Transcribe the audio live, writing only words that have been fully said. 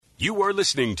You are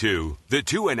listening to the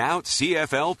Two and Out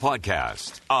CFL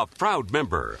podcast, a proud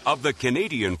member of the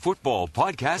Canadian Football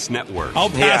Podcast Network.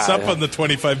 I'll pass up on the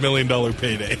 $25 million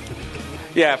payday.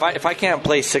 Yeah, if I can't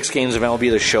play 6 games of MLB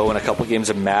The Show and a couple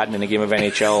games of Madden and a game of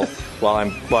NHL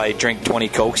while I drink 20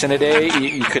 Cokes in a day,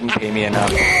 you couldn't pay me enough.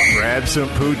 Grab some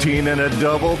poutine and a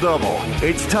double-double.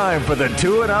 It's time for the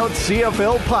Two and Out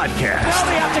CFL podcast. Now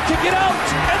they have to kick it out,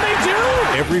 and they do!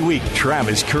 Every week,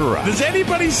 Travis Kura. Does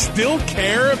anybody still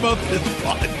care about this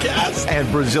podcast? And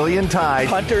Brazilian Tide.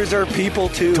 Hunters are people,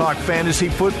 too. Talk fantasy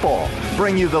football.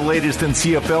 Bring you the latest in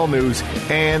CFL news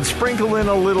and sprinkle in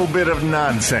a little bit of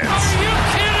nonsense. Are you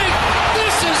kidding?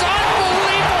 This is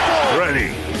unbelievable!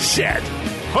 Ready, set,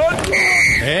 hunt!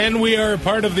 And we are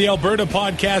part of the Alberta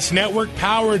Podcast Network,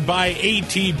 powered by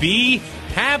ATB.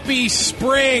 Happy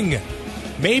spring!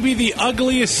 Maybe the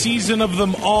ugliest season of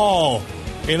them all.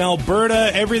 In Alberta,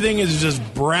 everything is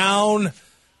just brown,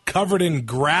 covered in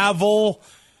gravel.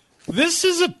 This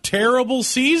is a terrible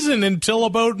season until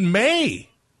about May.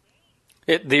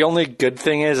 The only good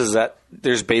thing is that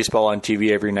there's baseball on TV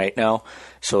every night now.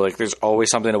 So there's always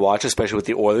something to watch, especially with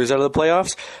the Oilers out of the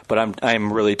playoffs. But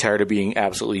I'm really tired of being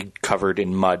absolutely covered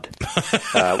in mud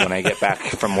when I get back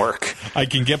from work. I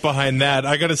can get behind that.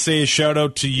 I got to say a shout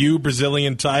out to you,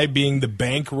 Brazilian Tie, being the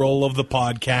bankroll of the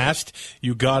podcast.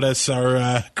 You got us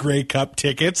our Grey Cup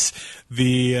tickets.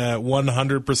 The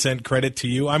 100% credit to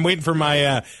you. I'm waiting for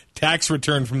my tax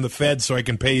return from the Fed so I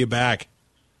can pay you back.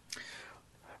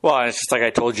 Well, it's just like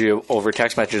I told you over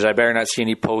text messages. I better not see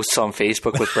any posts on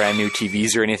Facebook with brand new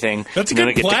TVs or anything. That's a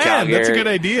good plan. That's a good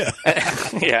idea.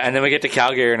 Yeah, and then we get to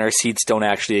Calgary and our seats don't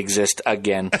actually exist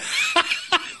again.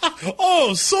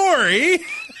 Oh, sorry.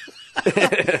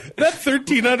 That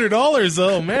 $1,300,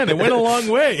 oh man, it went a long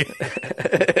way.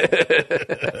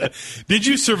 Did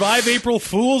you survive April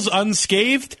Fool's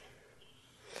unscathed?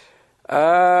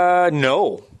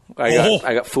 No.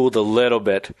 I got fooled a little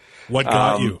bit. What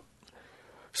got you?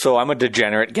 So I'm a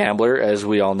degenerate gambler, as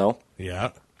we all know. Yeah.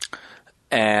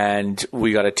 And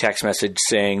we got a text message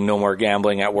saying no more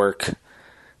gambling at work.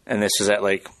 And this is at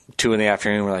 2 in the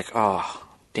afternoon. We're like, oh,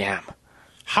 damn.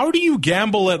 How do you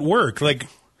gamble at work?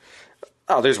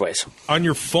 There's ways. On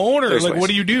your phone, or there's ways. What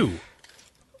do you do?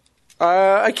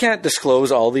 I can't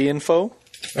disclose all the info.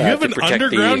 You have an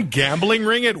underground gambling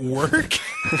ring at work?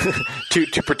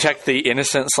 to protect the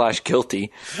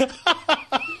innocent/guilty.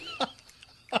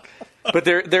 But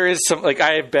there is some,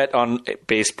 I have bet on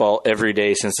baseball every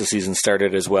day since the season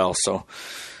started as well, so.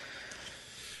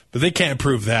 But they can't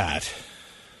prove that.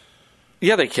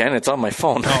 Yeah, they can. It's on my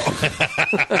phone.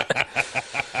 Oh.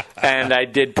 And I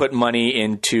did put money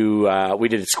into, we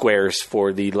did squares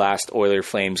for the last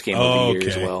Oiler-Flames game of the year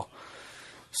as well.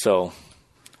 So,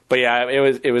 but yeah,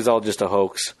 it was all just a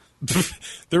hoax.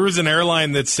 There was an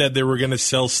airline that said they were going to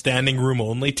sell standing room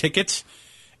only tickets,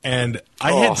 and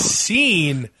I had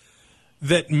seen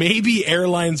that maybe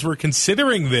airlines were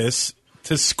considering this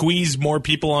to squeeze more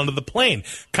people onto the plane.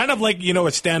 Kind of like,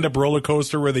 a stand-up roller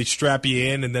coaster where they strap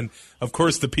you in, and then, of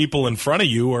course, the people in front of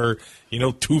you are,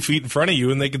 2 feet in front of you,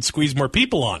 and they can squeeze more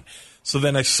people on. So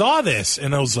then I saw this,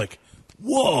 and I was like,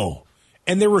 whoa.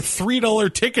 And there were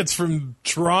 $3 tickets from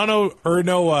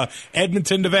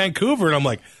Edmonton to Vancouver, and I'm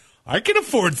like, I can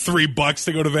afford $3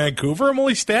 to go to Vancouver. I'm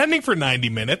only standing for 90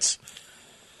 minutes.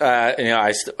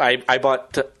 I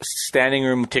bought standing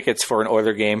room tickets for an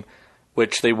Oiler game,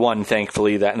 which they won,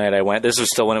 thankfully, that night I went. This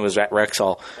was still when it was at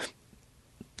Rexall.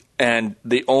 And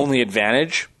the only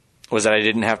advantage was that I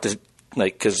didn't have to,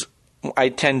 because I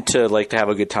tend to like to have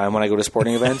a good time when I go to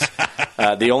sporting events.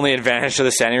 The only advantage to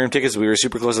the standing room tickets, we were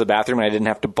super close to the bathroom, and I didn't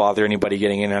have to bother anybody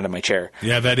getting in and out of my chair.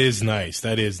 Yeah, that is nice.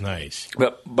 That is nice.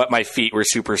 But my feet were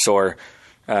super sore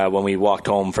when we walked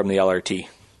home from the LRT.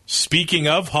 Speaking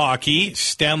of hockey,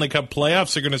 Stanley Cup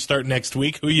playoffs are going to start next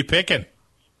week. Who are you picking?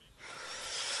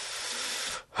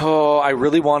 Oh, I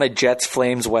really wanted Jets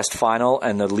Flames West final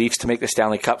and the Leafs to make the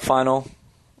Stanley Cup final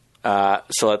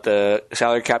so that the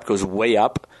salary cap goes way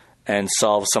up and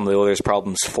solves some of the Oilers'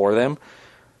 problems for them.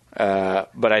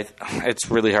 But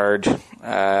it's really hard.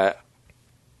 I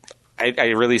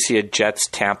really see a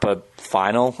Jets-Tampa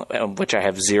final, which I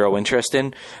have zero interest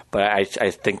in, but I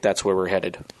think that's where we're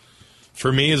headed. For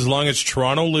me, as long as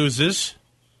Toronto loses,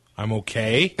 I'm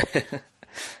okay.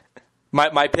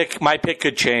 My pick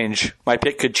could change. My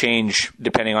pick could change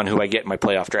depending on who I get in my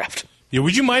playoff draft. Yeah,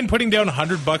 would you mind putting down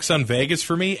 $100 on Vegas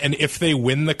for me? And if they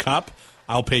win the cup,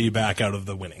 I'll pay you back out of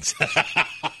the winnings.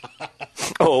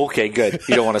 Oh, okay, good.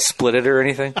 You don't want to split it or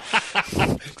anything?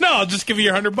 No, I'll just give you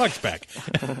your $100 back.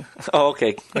 Oh,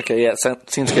 okay. Okay, yeah,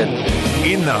 seems good.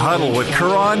 In the Huddle with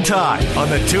Kura and Ty on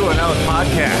the Two and Out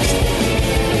podcast.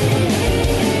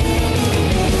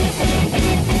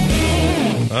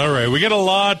 we got a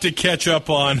lot to catch up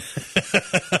on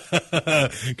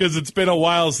because it's been a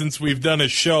while since we've done a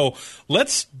show.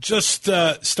 Let's just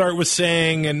start with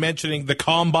saying and mentioning the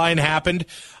Combine happened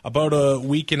about a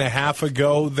week and a half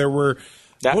ago. There were...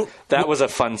 That was a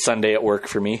fun Sunday at work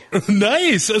for me.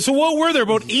 Nice. So what were there?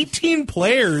 About 18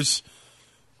 players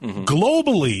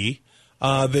globally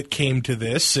that came to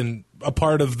this and a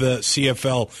part of the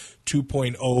CFL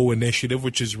 2.0 initiative,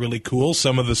 which is really cool.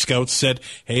 Some of the scouts said,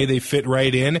 hey, they fit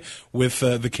right in with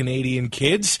the Canadian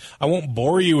kids. I won't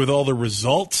bore you with all the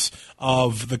results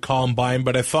of the Combine,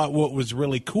 but I thought what was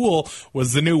really cool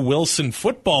was the new Wilson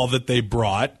football that they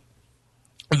brought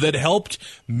that helped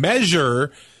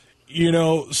measure,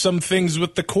 some things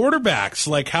with the quarterbacks,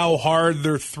 like how hard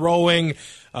they're throwing,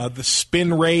 the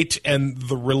spin rate, and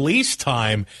the release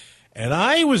time. And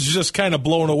I was just kind of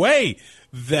blown away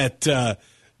that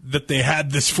they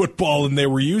had this football and they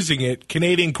were using it.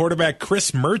 Canadian quarterback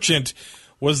Chris Merchant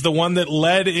was the one that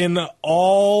led in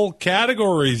all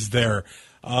categories there.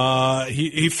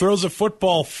 He throws a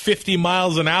football 50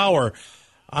 miles an hour.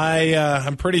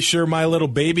 I'm pretty sure my little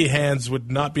baby hands would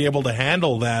not be able to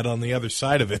handle that on the other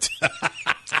side of it.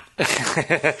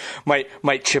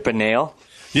 might chip a nail.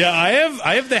 Yeah, I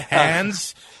have the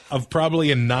hands of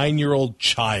probably a 9-year-old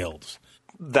child.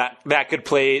 That could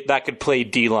play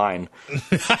D-line.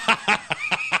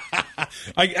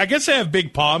 I guess I have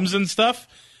big palms and stuff,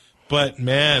 but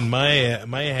man,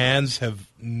 my hands have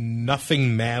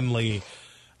nothing manly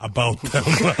about them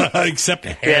except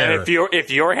hair. Yeah,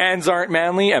 if your hands aren't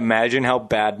manly, imagine how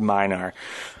bad mine are.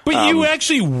 But you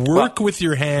actually work with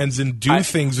your hands and do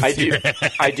things with your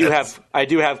hands. I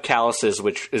do have calluses,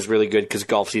 which is really good because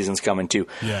golf season's coming too.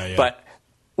 Yeah. But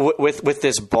with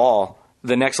this ball,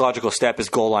 the next logical step is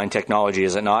goal line technology,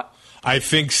 is it not? I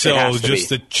think so.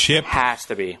 Just a chip has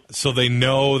to be, so they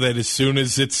know that as soon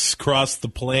as it's crossed the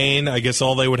plane. I guess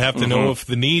all they would have to know if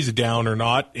the knee's down or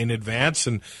not in advance,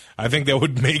 and I think that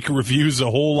would make reviews a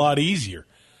whole lot easier.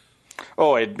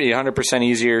 Oh, it'd be 100%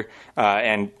 easier,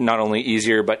 and not only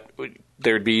easier, but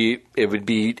it would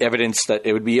be evidence that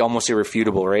it would be almost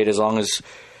irrefutable, right? As long as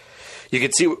you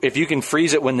could see, if you can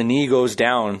freeze it when the knee goes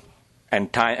down, and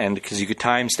because you could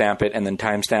timestamp it and then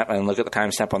timestamp and look at the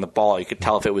timestamp on the ball, you could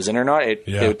tell if it was in or not. It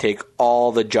would take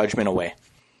all the judgment away.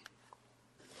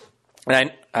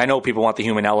 And I know people want the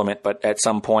human element, but at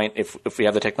some point, if we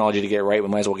have the technology to get it right, we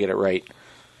might as well get it right.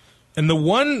 And the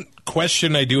one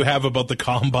question I do have about the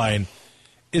Combine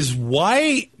is,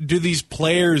 why do these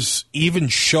players even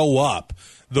show up?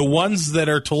 The ones that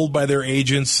are told by their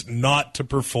agents not to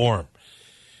perform.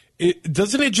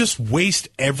 Doesn't it just waste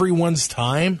everyone's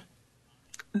time?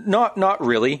 Not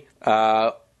really.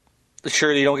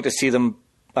 Sure, you don't get to see them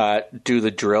do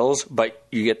the drills, but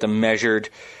you get them measured.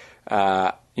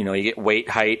 You get weight,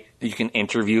 height. You can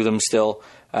interview them still,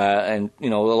 and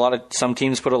some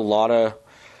teams put a lot of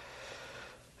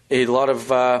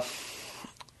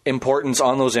importance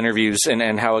on those interviews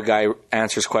and how a guy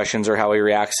answers questions or how he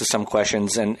reacts to some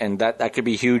questions, and that could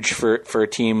be huge for a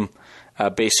team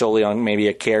based solely on maybe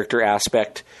a character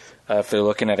aspect if they're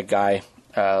looking at a guy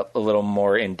a little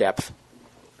more in depth.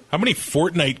 How many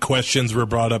Fortnite questions were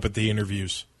brought up at the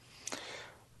interviews?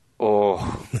 Oh,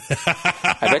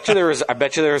 I bet you there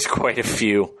was quite a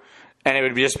few, and it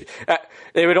would be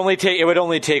it would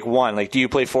only take one. Like, do you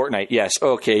play Fortnite? Yes.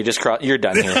 Okay, you're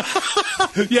done here.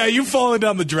 Yeah, you've fallen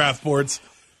down the draft boards.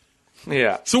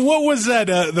 Yeah. So what was that?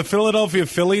 The Philadelphia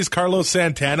Phillies, Carlos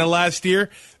Santana last year.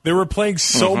 They were playing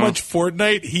so much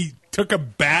Fortnite, he took a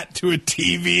bat to a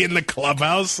TV in the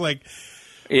clubhouse, like.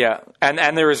 Yeah,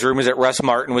 and there was rumors that Russ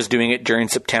Martin was doing it during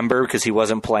September because he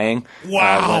wasn't playing.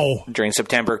 Wow! During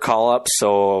September call-ups,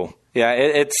 so yeah,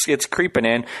 it's creeping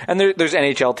in. And there's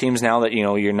NHL teams now that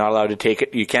you're not allowed to take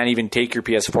it. You can't even take your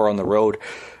PS4 on the road,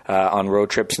 on road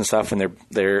trips and stuff. And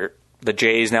the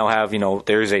Jays now have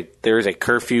there is a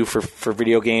curfew for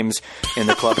video games in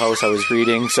the clubhouse. I was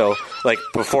reading, so like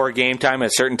before game time at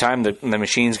a certain time, the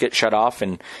machines get shut off,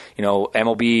 and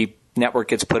MLB Network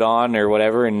gets put on or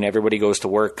whatever, and everybody goes to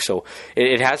work. So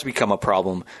it has become a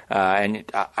problem. And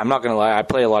I'm not going to lie, I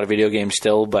play a lot of video games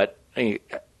still, but I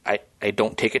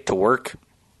don't take it to work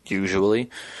usually.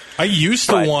 I used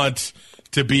to want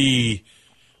to be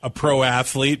a pro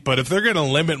athlete, but if they're going to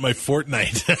limit my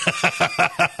Fortnite,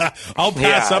 I'll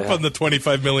pass up on the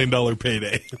 $25 million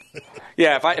payday.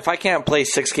 Yeah, if I can't play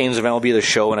 6 games of MLB The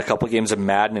Show and a couple games of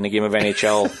Madden and a game of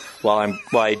NHL while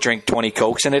I drink 20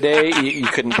 Cokes in a day, you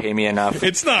couldn't pay me enough.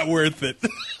 It's not worth it.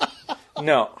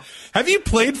 No. Have you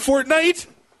played Fortnite?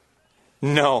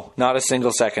 No, not a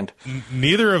single second.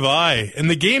 Neither have I. And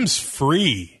the game's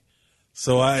free.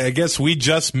 So I guess we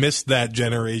just missed that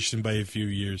generation by a few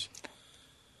years.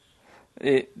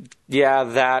 Yeah,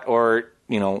 that or,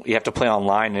 you have to play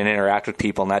online and interact with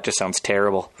people, and that just sounds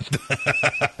terrible.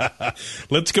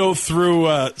 Let's go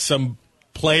through some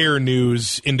player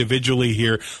news individually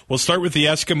here. We'll start with the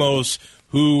Eskimos,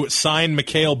 who signed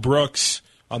Mikael Brooks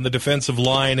on the defensive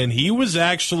line, and he was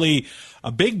actually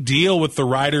a big deal with the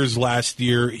Riders last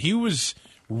year. He was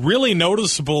really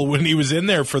noticeable when he was in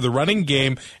there for the running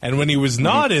game, and when he was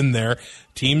not in there,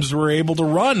 teams were able to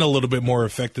run a little bit more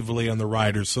effectively on the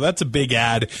Riders. So that's a big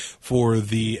add for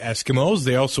the Eskimos.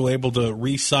 They also able to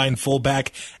re-sign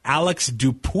fullback Alex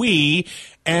Dupuis,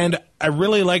 and I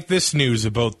really like this news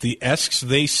about the Esks.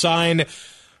 They sign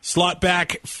slot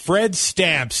back Fred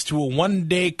Stamps to a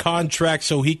one-day contract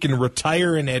so he can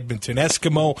retire in Edmonton.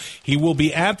 Eskimo, he will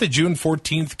be at the June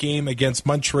 14th game against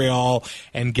Montreal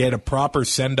and get a proper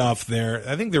send-off there.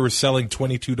 I think they were selling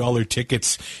 $22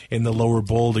 tickets in the lower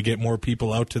bowl to get more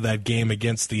people out to that game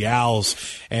against the Owls.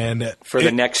 And for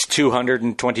the next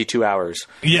 222 hours.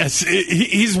 Yes,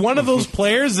 he's one of those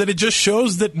players that it just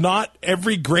shows that not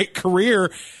every great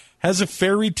career has a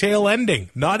fairy tale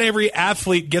ending. Not every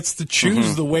athlete gets to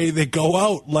choose the way they go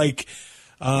out, like,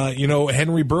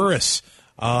 Henry Burris.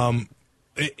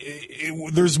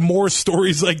 There's more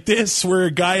stories like this where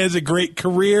a guy has a great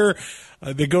career,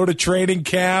 they go to training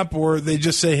camp, or they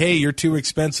just say, hey, you're too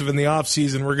expensive in the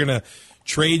offseason, we're going to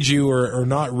trade you or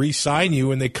not re-sign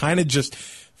you, and they kind of just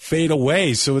fade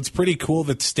away. So it's pretty cool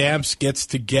that Stamps gets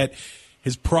to get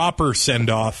his proper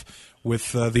send-off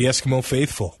with the Eskimo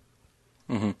faithful.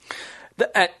 Mm-hmm.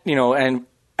 And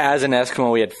as an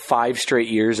Eskimo, we had 5 straight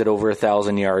years at over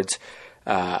 1,000 yards.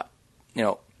 He was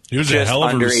just a hell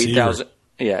of a receiver.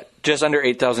 Just under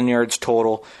 8,000 yards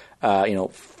total.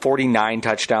 49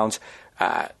 touchdowns.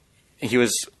 He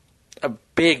was a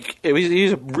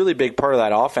really big part of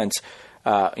that offense.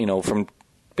 From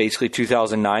basically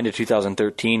 2009 to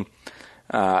 2013.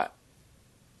 And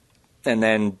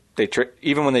then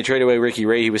even when they traded away Ricky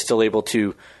Ray, he was still able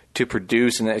to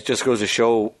produce, and it just goes to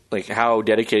show like how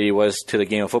dedicated he was to the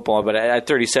game of football. But at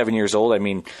 37 years old, I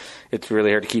mean, it's really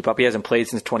hard to keep up. He hasn't played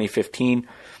since 2015.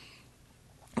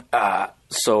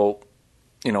 It's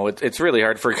really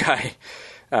hard for a guy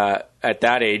at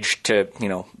that age to,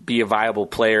 be a viable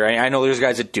player. I know there's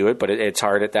guys that do it, but it's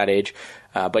hard at that age.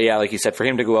 But yeah, like you said, for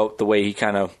him to go out the way he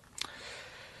kind of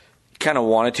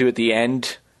wanted to at the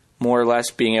end, more or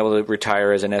less, being able to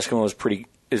retire as an Eskimo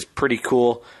is pretty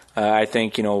cool. I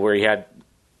think, where he had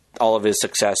all of his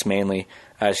success mainly.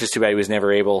 It's just too bad he was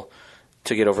never able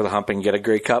to get over the hump and get a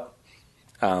Grey Cup.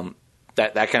 That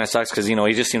kind of sucks because, he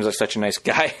just seems like such a nice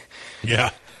guy. Yeah.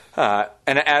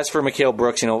 And as for Mikael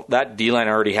Brooks, that D-line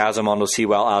already has him on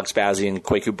Sewell, Alex Bazzi, and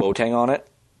Kwaku Boateng on it.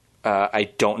 I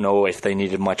don't know if they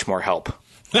needed much more help.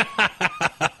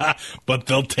 But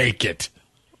they'll take it.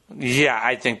 Yeah,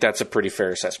 I think that's a pretty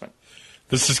fair assessment.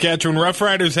 The Saskatchewan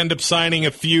Roughriders end up signing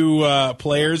a few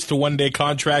players to one-day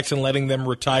contracts and letting them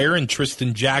retire, and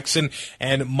Tristan Jackson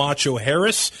and Macho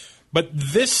Harris. But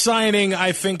this signing,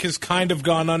 I think, has kind of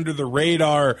gone under the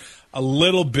radar a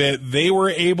little bit. They were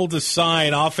able to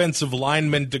sign offensive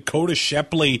lineman Dakota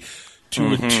Shepley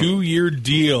to a 2-year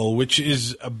deal, which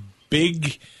is a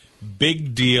big,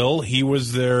 big deal. He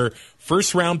was their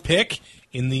first-round pick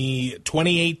in the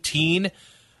 2018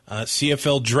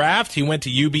 CFL draft. He went to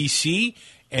UBC,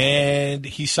 and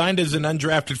he signed as an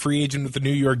undrafted free agent with the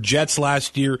New York Jets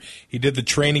last year. He did the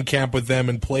training camp with them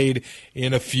and played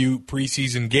in a few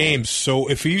preseason games. So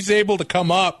if he's able to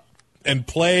come up and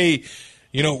play,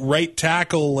 right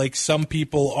tackle like some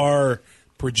people are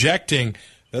projecting,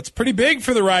 that's pretty big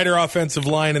for the Rider offensive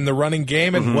line in the running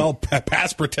game and,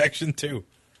 pass protection too.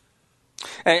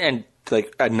 And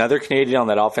like another Canadian on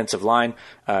that offensive line,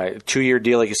 2-year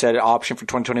deal, like you said, option for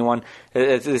 2021.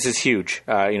 This is huge.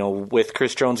 With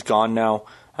Chris Jones gone now,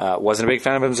 wasn't a big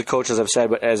fan of him as a coach, as I've said,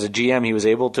 but as a GM, he was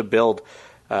able to build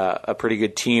a pretty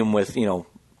good team with,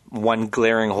 one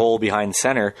glaring hole behind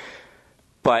center.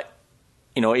 But,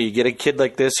 you get a kid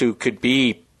like this who could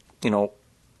be,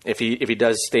 if he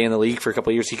does stay in the league for a couple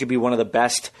of years, he could be one of the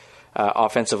best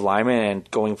offensive linemen, and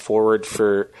going forward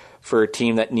for a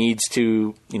team that needs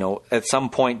to, at some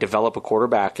point develop a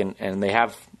quarterback, and they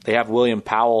have William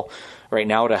Powell right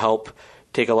now to help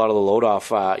take a lot of the load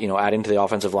off. Adding to the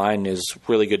offensive line is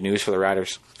really good news for the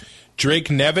Riders.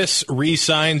 Drake Nevis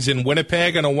re-signs in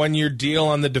Winnipeg on a 1-year deal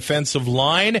on the defensive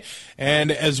line.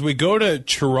 And as we go to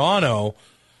Toronto,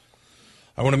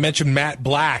 I want to mention Matt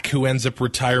Black, who ends up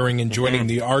retiring and joining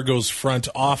the Argos front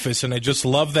office. And I just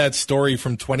love that story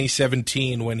from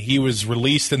 2017 when he was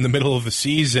released in the middle of the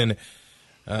season.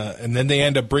 And then they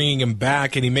end up bringing him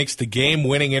back, and he makes the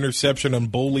game-winning interception on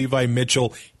Bo Levi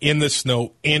Mitchell in the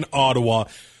snow in Ottawa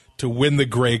to win the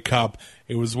Grey Cup.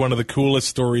 It was one of the coolest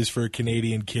stories for a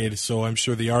Canadian kid, so I'm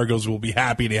sure the Argos will be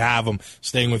happy to have him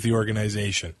staying with the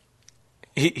organization.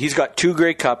 He's got 2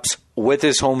 Grey Cups with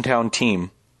his hometown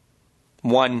team,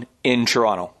 one in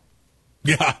Toronto.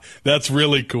 Yeah, that's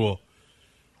really cool.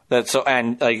 That's so,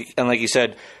 and like you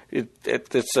said,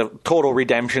 it's a total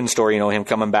redemption story. Him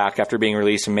coming back after being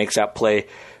released and makes that play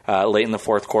late in the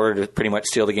fourth quarter to pretty much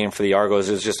steal the game for the Argos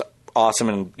is just awesome.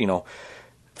 And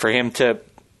for him to,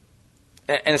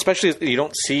 and especially you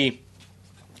don't see,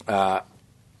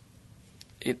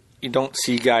 you don't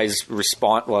see guys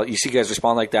respond. Well, you see guys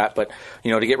respond like that, but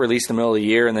to get released in the middle of the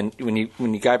year, and then when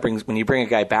you bring a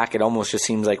guy back, it almost just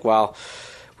seems like, wow,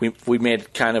 we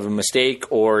made kind of a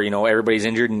mistake, or everybody's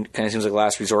injured, and it kind of seems like a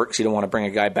last resort because you don't want to bring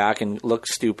a guy back and look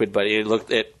stupid. But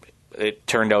it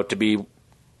turned out to be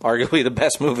arguably the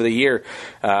best move of the year,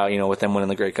 with them winning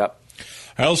the Grey Cup.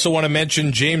 I also want to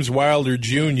mention James Wilder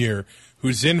Jr.,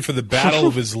 who's in for the battle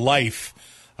of his life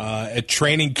at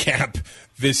training camp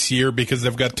this year because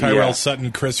they've got Tyrell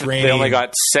Sutton, Chris Rainey. They only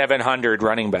got 700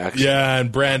 running backs. Yeah,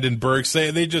 and Brandon Burks.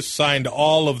 They just signed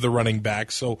all of the running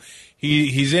backs, so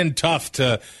he's in tough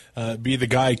to be the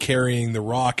guy carrying the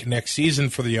rock next season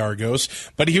for the Argos.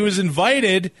 But he was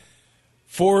invited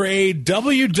for a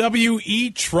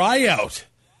WWE tryout.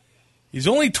 He's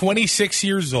only 26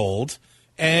 years old,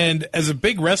 and as a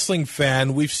big wrestling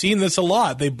fan, we've seen this a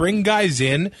lot. They bring guys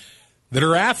in that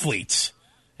are athletes,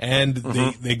 and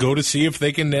they go to see if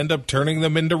they can end up turning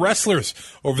them into wrestlers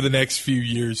over the next few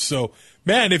years. So,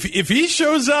 man, if he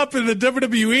shows up in the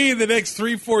WWE in the next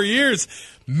 3-4 years,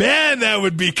 man, that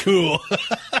would be cool.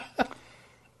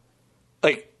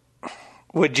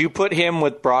 Would you put him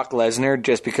with Brock Lesnar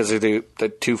just because of the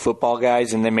 2 football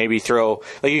guys, and then maybe throw,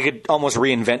 you could almost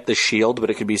reinvent the Shield, but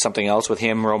it could be something else with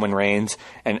him, Roman Reigns,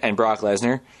 and Brock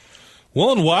Lesnar?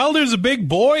 Well, and Wilder's a big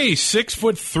boy,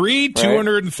 6'3",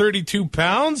 232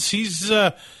 pounds. He's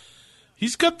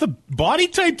got the body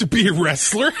type to be a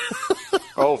wrestler.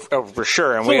 oh, for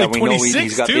sure. And we know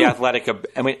he's got the athletic,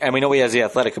 and we know he has the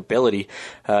athletic ability.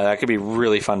 That could be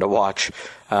really fun to watch.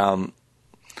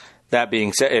 That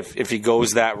being said, if he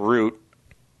goes that route,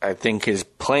 I think his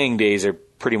playing days are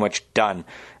pretty much done.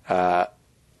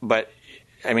 But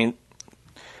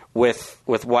with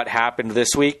what happened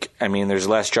this week, there's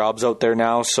less jobs out there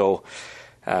now, so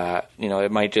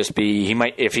it might just be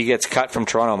if he gets cut from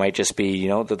Toronto, it might just be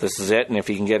that this is it, and if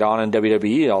he can get on in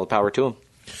WWE, all the power to him.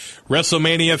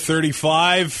 WrestleMania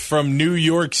 35 from New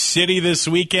York City this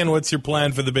weekend. What's your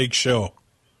plan for the big show?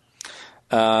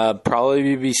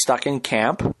 Probably be stuck in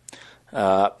camp.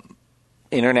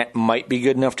 Internet might be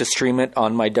good enough to stream it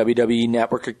on my WWE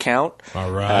Network account.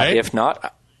 All right.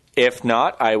 If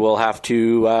not, I will have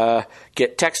to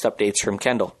get text updates from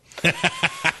Kendall.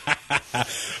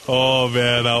 Oh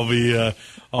man, I'll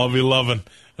be loving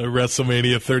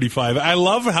WrestleMania 35. I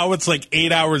love how it's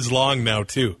 8 hours long now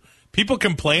too. People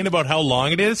complain about how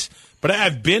long it is, but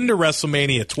I've been to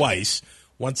WrestleMania twice,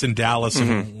 once in Dallas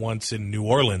and once in New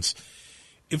Orleans.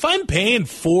 If I'm paying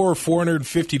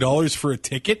 $450 for a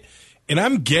ticket and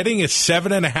I'm getting a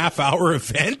 7.5 hour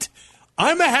event,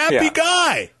 I'm a happy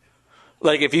guy.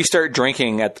 If you start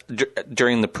drinking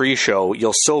during the pre-show,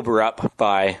 you'll sober up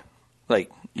by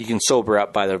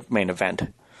the main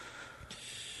event.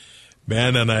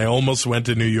 Man, and I almost went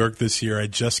to New York this year. I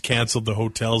just canceled the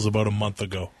hotels about a month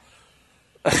ago.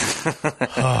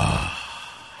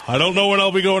 I don't know when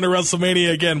I'll be going to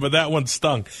WrestleMania again, but that one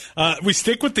stung. We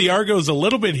stick with the Argos a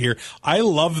little bit here. I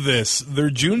love this. Their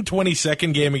June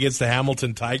 22nd game against the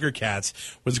Hamilton Tiger Cats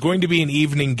was going to be an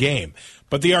evening game.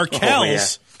 But the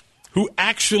Arkells, who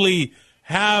actually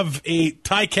have a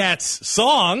Ticats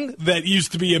song that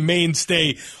used to be a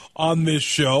mainstay on this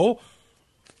show,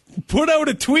 put out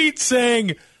a tweet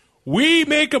saying, "We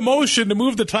make a motion to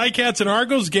move the Ticats and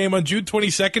Argos game on June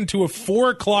 22nd to a 4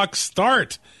 o'clock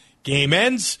start. Game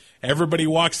ends. Everybody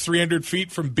walks 300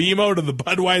 feet from BMO to the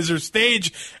Budweiser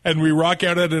stage, and we rock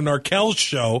out at an Arkells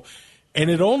show."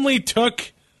 And it only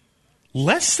took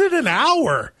less than an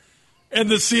hour. And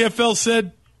the CFL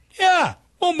said, "Yeah,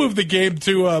 we'll move the game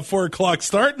to a 4 o'clock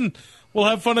start, and we'll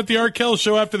have fun at the Arkells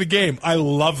show after the game." I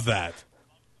love that.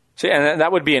 See, and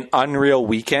that would be an unreal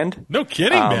weekend. No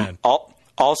kidding, man.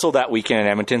 Also that weekend in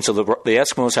Edmonton, so the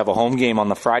Eskimos have a home game on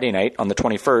the Friday night on the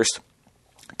 21st.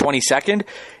 22nd,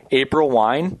 April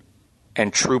Wine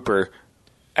and Trooper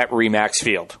at Remax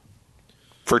Field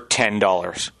for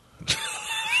 $10.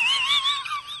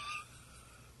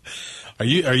 Are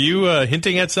you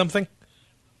hinting at something?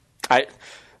 I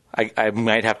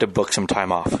might have to book some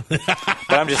time off.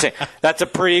 But I'm just saying, that's a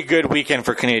pretty good weekend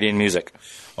for Canadian music.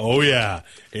 Oh, yeah.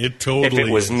 It totally If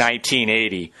it was is.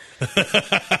 1980.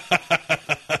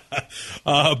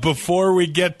 Before we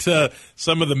get to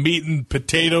some of the meat and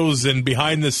potatoes and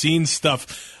behind-the-scenes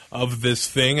stuff of this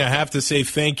thing, I have to say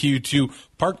thank you to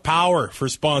Park Power for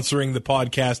sponsoring the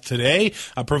podcast today,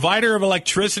 a provider of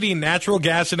electricity and natural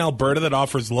gas in Alberta that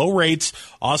offers low rates,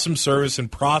 awesome service,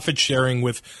 and profit sharing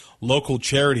with local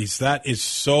charities. That is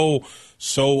so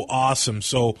awesome.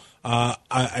 So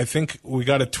I think we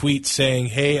got a tweet saying,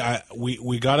 hey,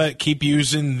 we got to keep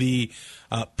using the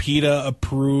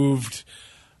PETA-approved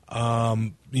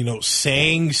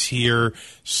sayings here.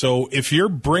 So if you're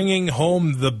bringing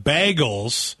home the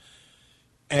bagels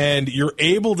and you're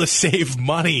able to save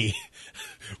money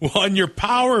on your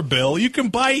power bill, you can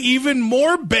buy even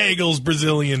more bagels,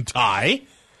 Brazilian Thai.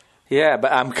 Yeah,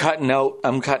 but I'm cutting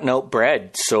out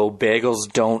bread, so bagels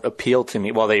don't appeal to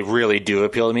me. Well, they really do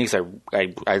appeal to me because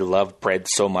I love bread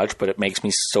so much, but it makes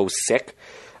me so sick.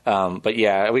 But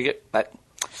yeah,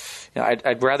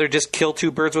 I'd rather just kill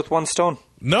two birds with one stone.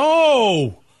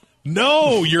 No,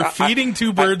 you're feeding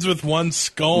two birds with one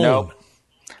scone.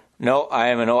 No, I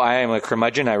am a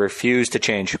curmudgeon. I refuse to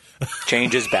change.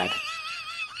 Change is bad.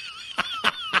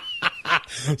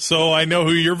 So I know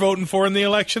who you're voting for in the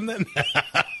election then?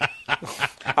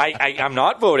 I'm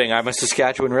not voting. I'm a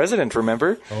Saskatchewan resident,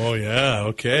 remember? Oh, yeah.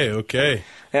 Okay.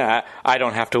 Yeah, I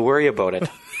don't have to worry about it.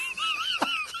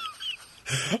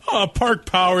 Park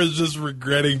Power is just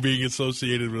regretting being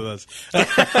associated with us.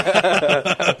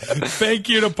 Thank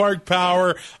you to Park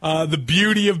Power. The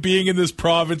beauty of being in this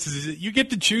province is that you get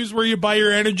to choose where you buy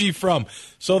your energy from.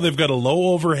 So they've got a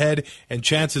low overhead, and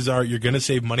chances are you're going to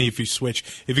save money if you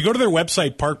switch. If you go to their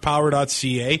website,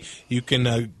 parkpower.ca, you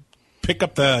can pick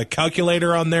up the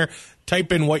calculator on there,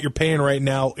 type in what you're paying right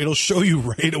now. It'll show you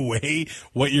right away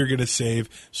what you're going to save,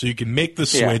 so you can make the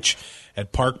switch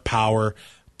at parkpower.ca.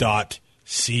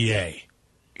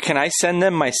 Can I send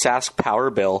them my Sask power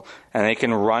bill and they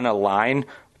can run a line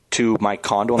to my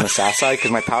condo on the Sask side?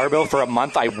 Because my power bill for a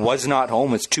month I was not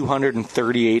home is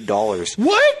 $238.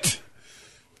 What?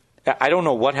 I don't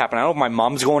know what happened. I don't know if my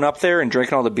mom's going up there and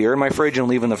drinking all the beer in my fridge and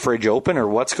leaving the fridge open or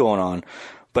what's going on.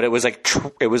 But it was like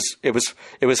it was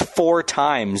 4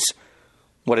 times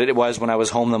what it was when I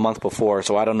was home the month before.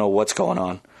 So I don't know what's going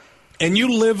on. And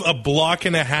you live a block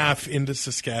and a half into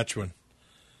Saskatchewan.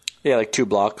 Yeah, like 2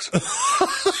 blocks.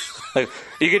 Like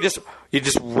you just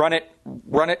run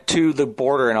it to the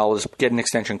border, and I'll just get an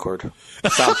extension cord.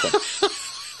 Something.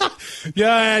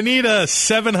 Yeah, I need a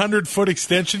 700-foot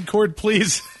extension cord,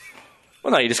 please.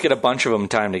 Well, no, you just get a bunch of them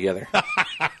timed together.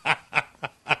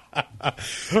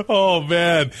 Oh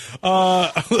man,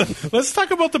 let's talk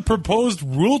about the proposed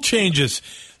rule changes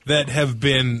that have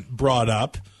been brought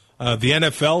up. The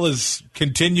NFL is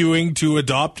continuing to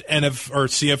adopt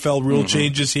CFL rule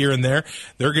changes here and there.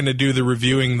 They're going to do the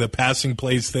reviewing the passing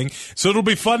plays thing. So it'll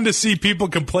be fun to see people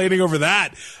complaining over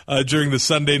that during the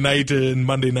Sunday night and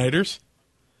Monday nighters.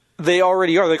 They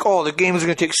already are. Like, oh, the game is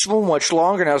going to take so much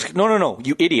longer. And I was like, no,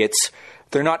 you idiots.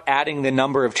 They're not adding the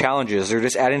number of challenges. They're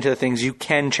just adding to the things you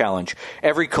can challenge.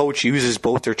 Every coach uses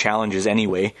both their challenges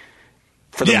anyway.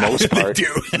 For the most part, they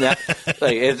do. Yeah,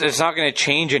 like, it's not going to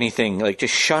change anything. Like,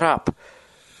 just shut up.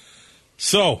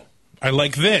 So, I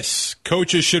like this.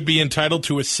 Coaches should be entitled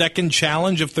to a second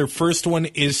challenge if their first one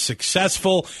is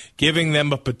successful, giving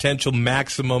them a potential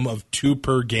maximum of 2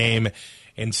 per game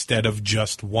instead of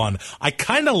just 1. I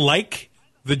kind of like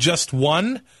the just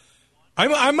 1.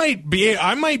 I might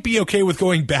be okay with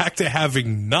going back to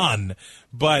having none,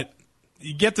 but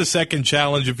you get the second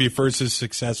challenge if your first is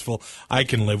successful. I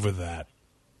can live with that.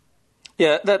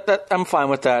 Yeah, that I'm fine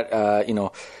with that.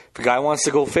 If a guy wants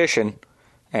to go fishing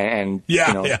and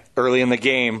early in the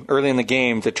game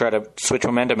to try to switch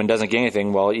momentum and doesn't get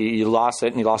anything, well, you lost it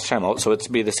and you lost timeout. So it's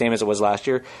be the same as it was last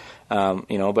year.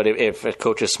 But if a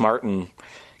coach is smart and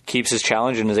keeps his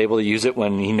challenge and is able to use it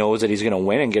when he knows that he's going to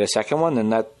win and get a second one,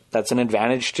 then that's an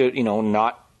advantage to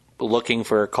not looking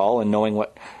for a call and knowing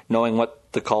what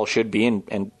the call should be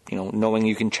and knowing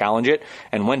you can challenge it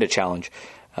and when to challenge.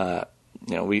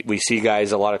 We see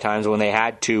guys a lot of times when they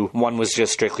had to, one was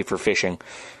just strictly for fishing,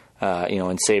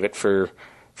 and save it for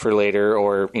later,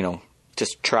 or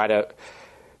just try to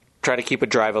keep a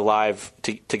drive alive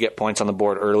to get points on the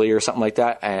board early or something like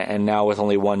that. And now with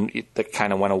only one, that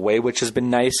kind of went away, which has been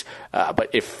nice.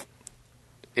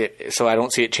 So I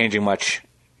don't see it changing much,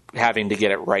 having to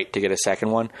get it right to get a second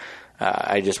one.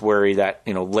 I just worry that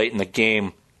late in the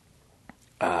game.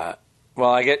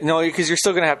 Because you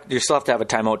still have to have a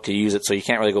timeout to use it, so you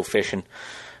can't really go fishing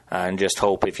and just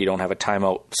hope if you don't have a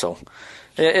timeout. So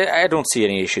I don't see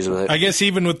any issues with it. I guess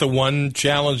even with the one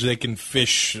challenge, they can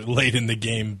fish late in the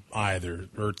game either,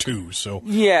 or two. So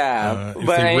yeah, if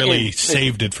but they really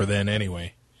saved it for then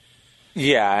anyway.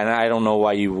 Yeah, and I don't know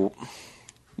why you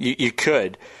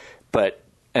could, but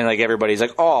and like everybody's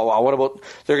like, oh, well, what about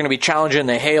they're going to be challenging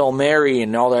the Hail Mary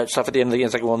and all that stuff at the end of the game?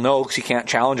 It's like, well, no, because you can't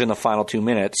challenge in the final 2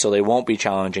 minutes, so they won't be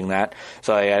challenging that.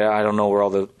 So I don't know where all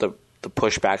the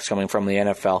pushback's coming from the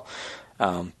NFL.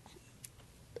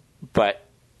 But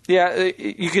yeah,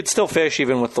 you could still fish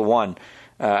even with the one.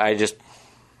 Do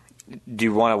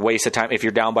you want to waste the time if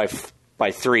you're down by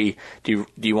 3? Do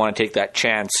you want to take that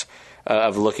chance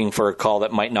of looking for a call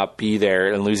that might not be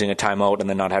there and losing a timeout and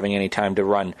then not having any time to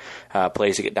run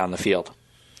plays to get down the field?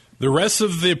 The rest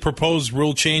of the proposed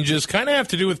rule changes kind of have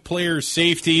to do with player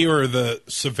safety or the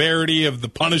severity of the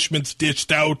punishments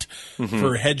dished out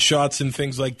for headshots and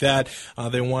things like that.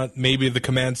 They want maybe the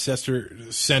command center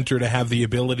to have the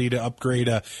ability to upgrade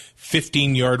a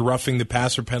 15-yard roughing the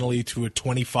passer penalty to a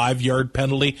 25-yard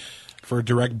penalty for a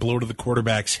direct blow to the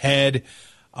quarterback's head.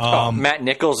 Matt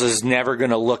Nichols is never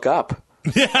going to look up.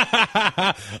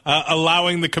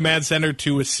 Allowing the command center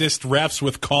to assist refs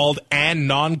with called and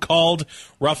non-called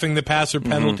roughing the passer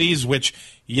penalties, which,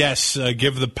 yes,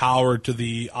 give the power to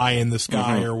the eye in the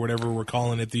sky or whatever we're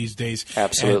calling it these days.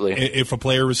 Absolutely. And if a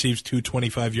player receives 2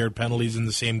 25-yard penalties in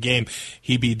the same game,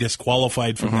 he'd be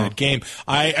disqualified from that game.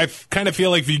 I kind of feel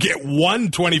like if you get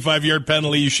 1 25-yard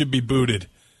penalty, you should be booted.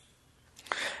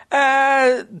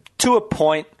 To a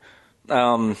point.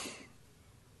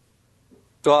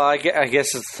 Well, I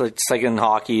guess it's like in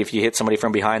hockey. If you hit somebody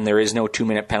from behind, there is no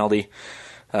 2-minute penalty.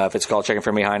 If it's called checking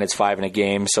from behind, it's 5 in a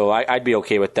game. So I'd be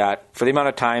okay with that. For the amount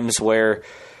of times where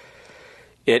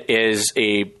it is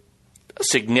a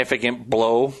significant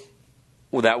blow,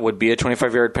 that would be a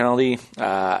 25-yard penalty.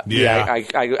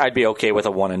 I'd be okay with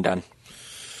a one and done.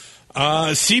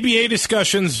 CBA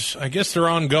discussions, I guess they're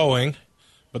ongoing.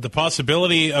 But the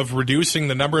possibility of reducing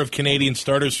the number of Canadian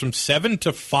starters from 7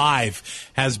 to 5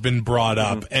 has been brought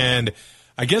up. And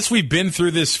I guess we've been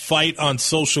through this fight on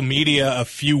social media a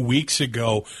few weeks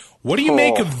ago. What do you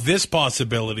make of this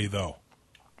possibility, though?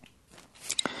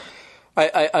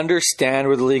 I understand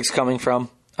where the league's coming from.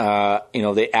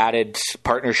 They added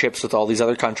partnerships with all these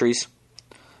other countries.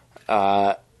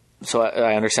 So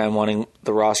I understand wanting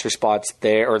the roster spots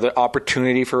there, or the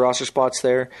opportunity for roster spots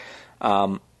there.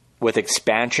 With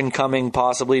expansion coming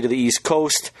possibly to the East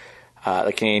Coast,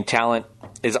 the Canadian talent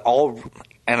is all,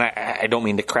 and I don't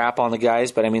mean to crap on the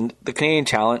guys, but I mean the Canadian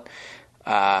talent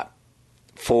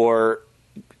for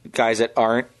guys that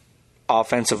aren't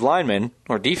offensive linemen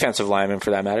or defensive linemen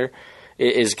for that matter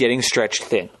is getting stretched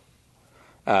thin,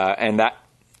 and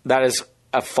that is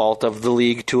a fault of the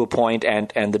league to a point,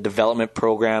 and the development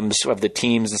programs of the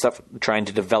teams and stuff trying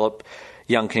to develop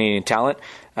young Canadian talent.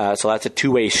 So that's a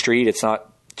two-way street. It's not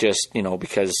just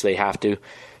because they have to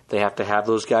have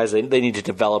those guys. They need to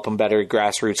develop them better,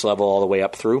 grassroots level all the way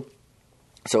up through.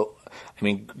 So, I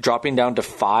mean, dropping down to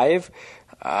 5,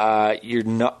 you're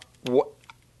not.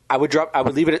 I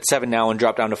would leave it at 7 now and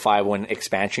drop down to 5 when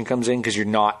expansion comes in, because you're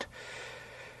not.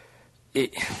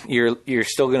 You're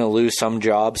still going to lose some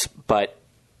jobs, but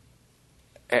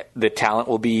the talent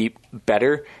will be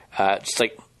better. Just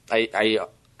like I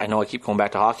know I keep going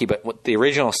back to hockey, but with the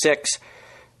original 6.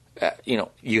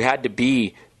 You had to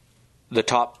be the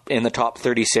top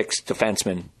 36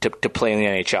 defensemen to play in the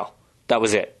NHL. That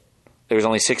was it. There was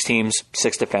only 6 teams,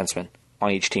 6 defensemen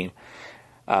on each team.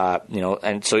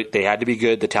 And so they had to be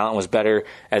good. The talent was better.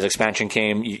 As expansion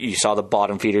came, you saw the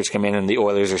bottom feeders come in, and the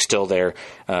Oilers are still there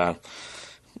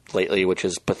lately, which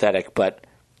is pathetic. But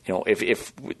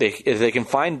if they can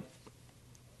find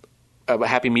a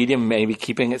happy medium, maybe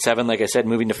keeping it 7, like I said,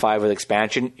 moving to 5 with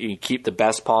expansion, you keep the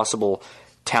best possible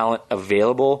talent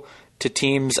available to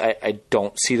teams. I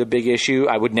don't see the big issue.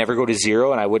 I would never go to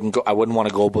 0, and I wouldn't want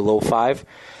to go below 5.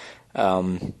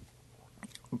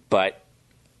 But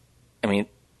I mean,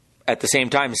 at the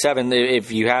same time, 7.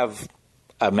 If you have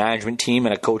a management team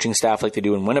and a coaching staff like they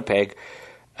do in Winnipeg,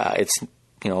 it's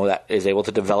that is able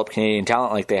to develop Canadian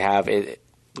talent like they have.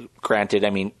 Granted,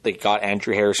 I mean, they got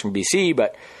Andrew Harris from BC,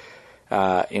 but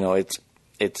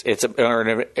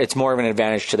it's more of an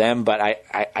advantage to them, but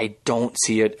I don't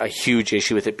see a huge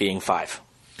issue with it being 5.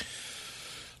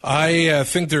 I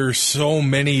think there are so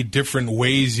many different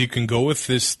ways you can go with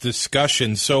this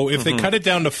discussion. So if they cut it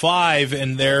down to 5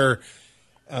 and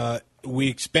we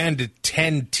expand to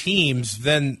 10 teams,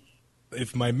 then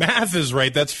if my math is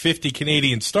right, that's 50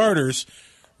 Canadian starters.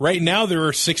 Right now there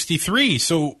are 63,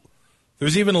 so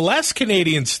there's even less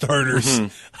Canadian starters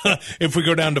if we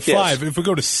go down to 5. Yes. If we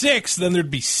go to 6, then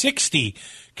there'd be 60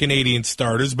 Canadian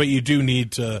starters, but you do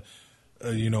need to,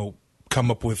 come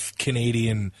up with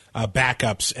Canadian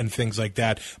backups and things like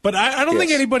that. But I don't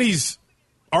think anybody's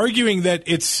arguing that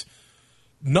it's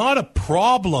not a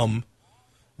problem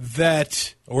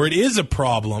or it is a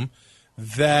problem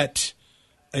that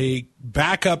a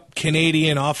backup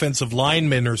Canadian offensive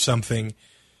lineman or something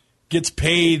gets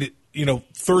paid,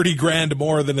 $30,000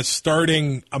 more than a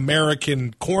starting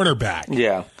American cornerback.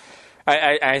 Yeah.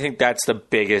 I think that's the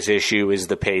biggest issue is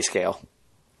the pay scale.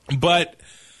 But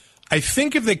I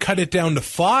think if they cut it down to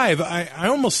 5, I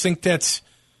almost think that's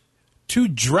too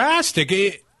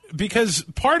drastic. Because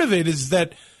part of it is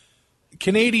that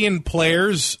Canadian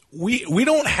players, we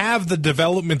don't have the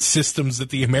development systems that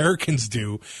the Americans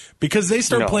do because they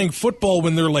start playing football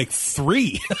when they're like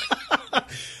 3.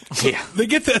 Yeah. They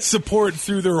get that support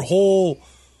through their whole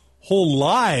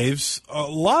lives. A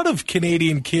lot of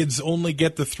Canadian kids only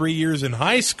get the 3 years in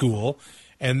high school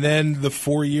and then the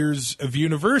 4 years of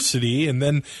university, and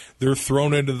then they're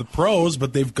thrown into the pros,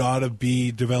 but they've got to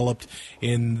be developed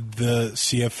in the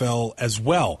CFL as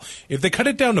well. If they cut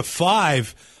it down to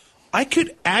 5, I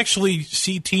could actually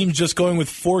see teams just going with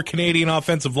 4 Canadian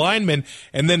offensive linemen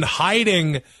and then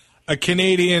hiding a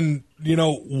Canadian,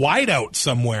 wideout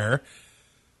somewhere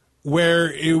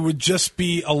where it would just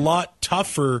be a lot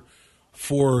tougher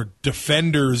for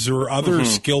defenders or other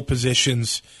skill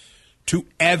positions to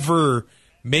ever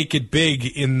make it big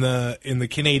in the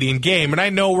Canadian game. And I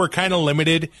know we're kind of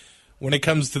limited when it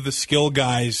comes to the skill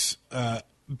guys.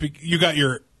 You got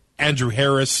your Andrew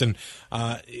Harris, and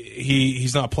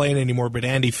he's not playing anymore, but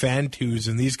Andy Fantus,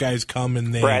 and these guys come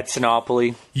and they... Brad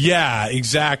Sinopoli. Yeah,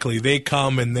 exactly. They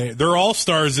come and they're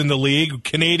all-stars in the league,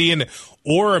 Canadian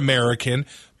or American,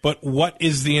 but what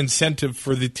is the incentive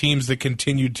for the teams that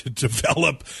continue to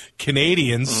develop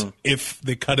Canadians if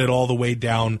they cut it all the way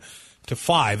down to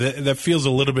 5? That feels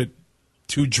a little bit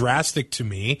too drastic to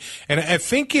me, and I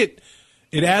think it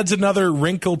adds another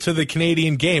wrinkle to the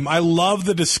Canadian game. I love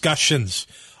the discussions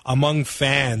among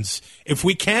fans. If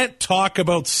we can't talk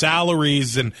about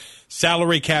salaries and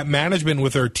salary cap management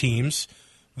with our teams,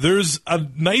 there's a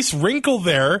nice wrinkle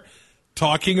there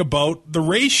talking about the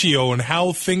ratio and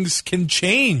how things can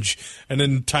change an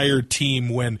entire team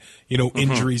when,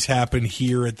 injuries happen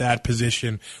here at that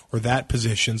position or that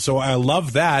position. So I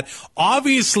love that.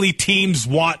 Obviously, teams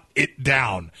want it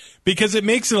down because it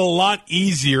makes it a lot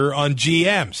easier on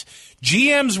GMs.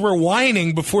 GMs were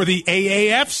whining before the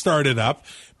AAF started up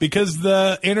because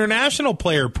the international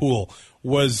player pool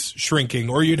was shrinking,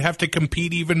 or you'd have to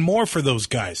compete even more for those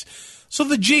guys. So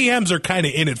the GMs are kind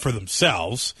of in it for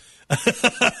themselves.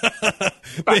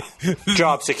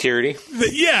 Job security.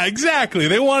 Yeah, exactly.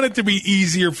 They want it to be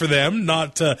easier for them,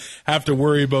 not to have to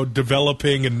worry about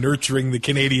developing and nurturing the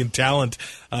Canadian talent,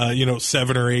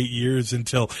 7 or 8 years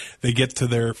until they get to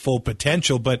their full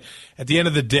potential. But at the end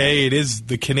of the day, it is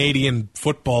the Canadian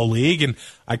Football League, and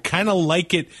I kind of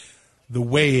like it the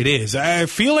way it is. I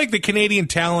feel like the Canadian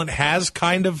talent has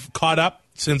kind of caught up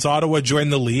since Ottawa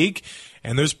joined the league,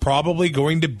 and there's probably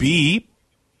going to be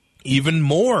even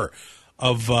more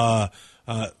of,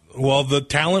 the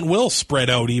talent will spread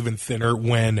out even thinner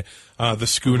when the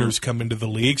Schooners come into the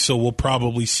league, so we'll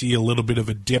probably see a little bit of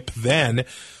a dip then.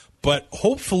 But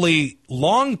hopefully,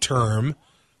 long-term,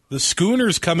 the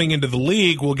Schooners coming into the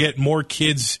league will get more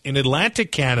kids in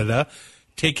Atlantic Canada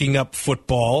taking up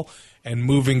football and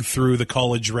moving through the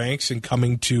college ranks and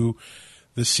coming to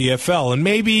the CFL. And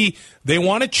maybe they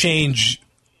want to change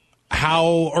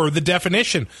the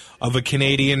definition of a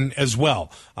Canadian as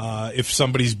well. If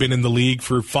somebody's been in the league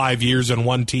for 5 years on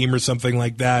one team or something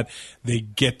like that, they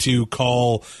get to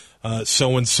call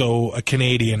so-and-so a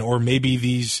Canadian. Or maybe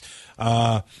these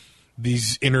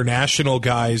international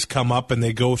guys come up and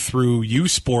they go through U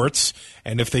Sports,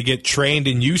 and if they get trained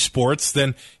in U Sports,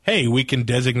 then, hey, we can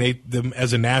designate them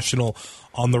as a national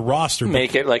on the roster.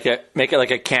 Make it like a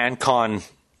CanCon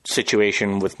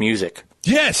situation with music.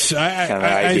 Yes,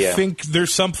 I think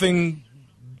there's something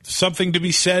to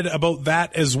be said about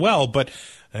that as well. But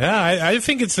I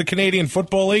think it's the Canadian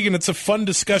Football League, and it's a fun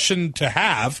discussion to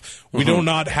have. We do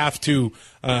not have to,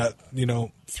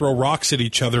 throw rocks at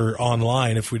each other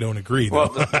online if we don't agree.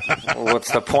 Though. Well,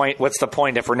 what's the point? What's the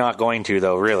point if we're not going to,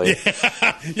 though? Really?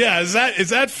 Yeah. Is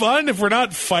that fun if we're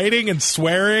not fighting and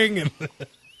swearing and?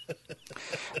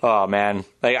 Oh man,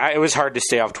 it was hard to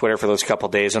stay off Twitter for those couple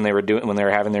of days when they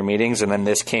were having their meetings, and then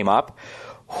this came up.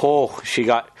 Oh, she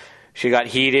got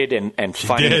heated and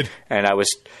funny, did. And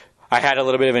I had a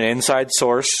little bit of an inside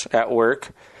source at work,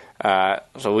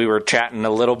 so we were chatting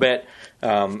a little bit,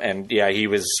 and yeah, he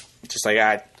was just like,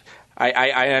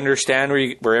 I understand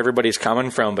where everybody's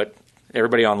coming from, but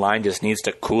everybody online just needs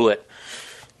to cool it.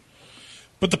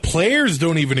 But the players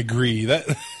don't even agree.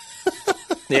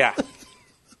 Yeah.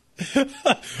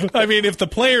 I mean, if the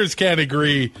players can't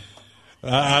agree,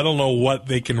 I don't know what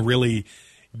they can really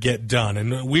get done.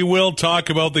 And we will talk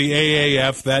about the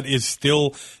AAF. That is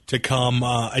still to come.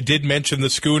 I did mention the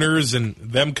Schooners and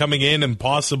them coming in and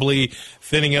possibly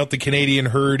thinning out the Canadian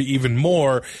herd even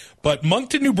more. But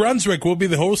Moncton, New Brunswick will be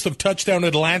the host of Touchdown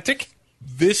Atlantic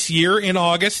this year in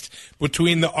August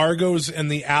between the Argos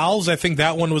and the Owls. I think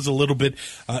that one was a little bit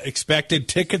expected.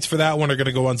 Tickets for that one are going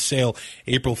to go on sale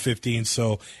April 15th.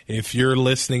 So if you're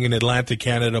listening in Atlantic,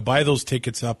 Canada, buy those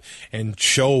tickets up and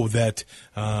show that,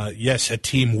 yes, a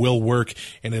team will work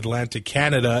in Atlantic,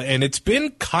 Canada. And it's been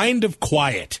kind of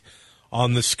quiet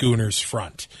on the Schooners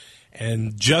front.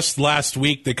 And just last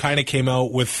week, they kind of came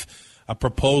out with a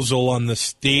proposal on the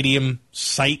stadium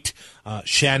site,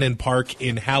 Shannon Park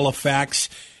in Halifax,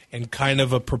 and kind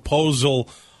of a proposal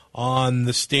on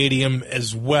the stadium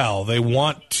as well. They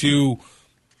want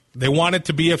it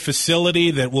to be a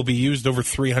facility that will be used over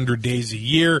 300 days a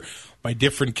year by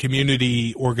different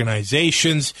community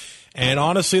organizations. And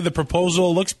honestly, the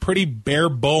proposal looks pretty bare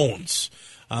bones,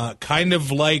 kind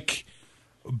of like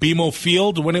BMO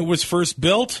Field when it was first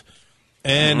built.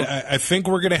 And I think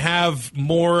we're going to have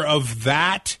more of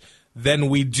that than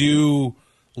we do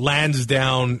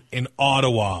Lansdowne in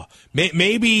Ottawa.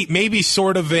 Maybe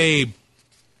sort of a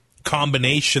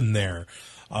combination there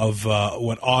of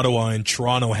what Ottawa and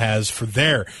Toronto has for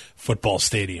their football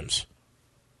stadiums.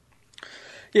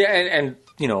 Yeah, and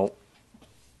you know,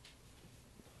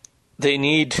 we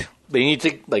need to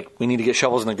get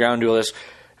shovels in the ground, do all this.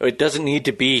 It doesn't need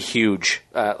to be huge.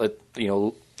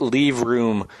 Leave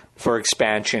room for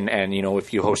expansion, and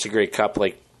if you host a Grey Cup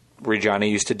like Regina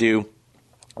used to do,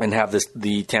 and have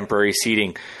the temporary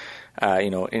seating,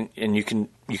 and you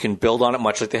can build on it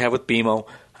much like they have with BMO,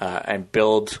 and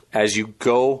build as you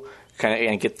go,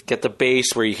 and get the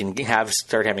base where you can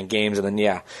start having games, and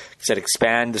then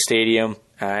expand the stadium,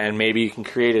 and maybe you can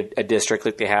create a district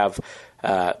like they have,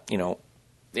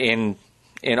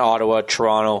 in Ottawa,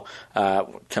 Toronto,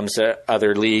 comes to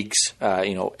other leagues,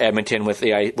 Edmonton with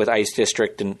Ice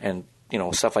District and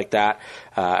stuff like that.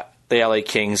 The LA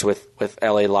Kings with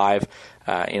LA Live,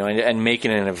 and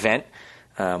making an event,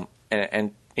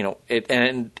 and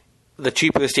the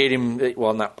cheaper the stadium,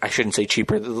 I shouldn't say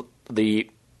cheaper. The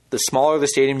smaller the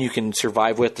stadium you can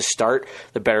survive with to start,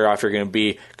 the better off you're going to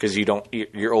be, because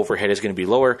your overhead is going to be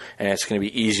lower, and it's going to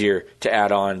be easier to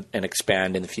add on and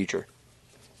expand in the future.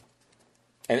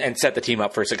 And set the team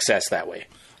up for success that way.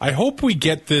 I hope we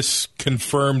get this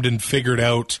confirmed and figured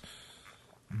out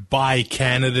by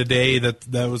Canada Day.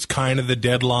 That was kind of the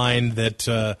deadline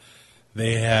that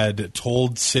they had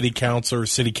told City Council, or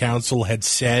City Council had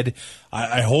said.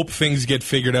 I hope things get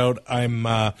figured out. I'm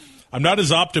not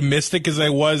as optimistic as I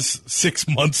was 6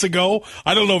 months ago.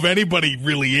 I don't know if anybody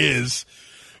really is,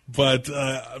 but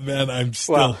man, I'm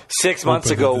still. Well, 6 months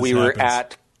ago we were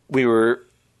at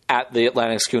the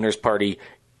Atlantic Schooners party,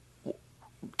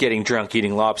 getting drunk,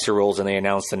 eating lobster rolls, and they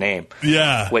announced the name.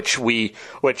 Yeah. Which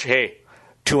hey,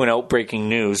 2-0 breaking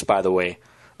news, by the way.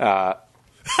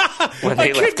 When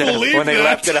they left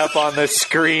it up on the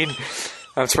screen,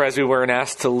 I'm surprised we weren't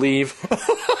asked to leave.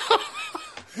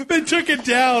 They took it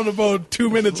down about 2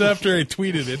 minutes after I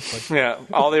tweeted it. But. Yeah,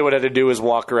 all they would have to do is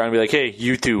walk around and be like, "Hey,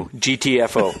 you two,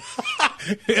 GTFO."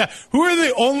 Yeah, who are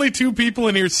the only two people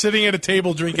in here sitting at a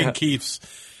table drinking Keefs?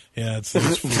 Yeah, it's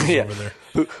those fools over there.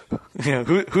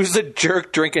 Who's the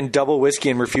jerk drinking double whiskey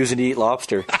and refusing to eat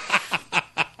lobster?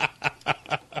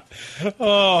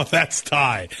 Oh, that's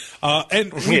Ty.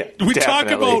 And we talk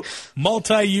about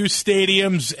multi-use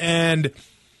stadiums and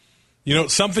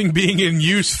something being in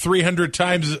use 300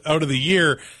 times out of the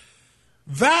year.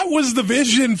 That was the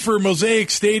vision for Mosaic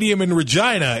Stadium in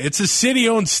Regina. It's a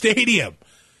city-owned stadium.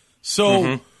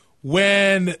 So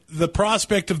when the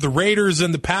prospect of the Raiders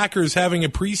and the Packers having a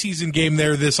preseason game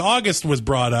there this August was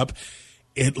brought up,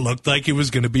 it looked like it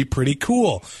was going to be pretty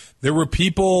cool. There were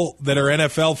people that are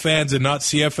NFL fans and not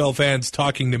CFL fans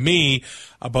talking to me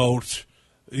about,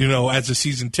 as a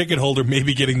season ticket holder,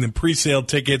 maybe getting them pre-sale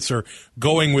tickets or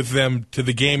going with them to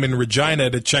the game in Regina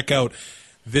to check out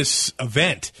this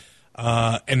event.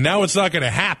 And now it's not going to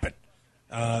happen.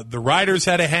 The Riders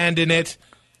had a hand in it,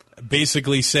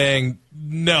 basically saying,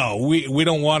 no, we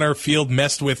don't want our field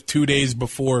messed with 2 days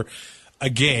before a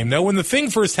game. Now, when the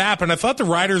thing first happened, I thought the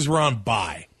Riders were on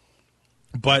bye.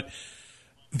 But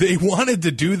they wanted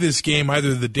to do this game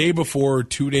either the day before or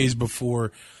 2 days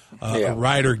before a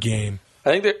Rider game.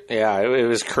 I think it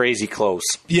was crazy close.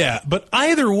 Yeah, but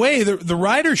either way, the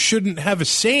Riders shouldn't have a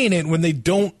say in it when they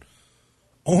don't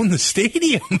own the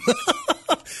stadium.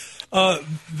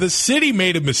 The city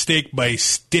made a mistake by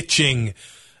stitching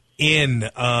in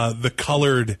the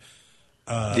colored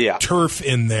turf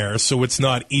in there, so it's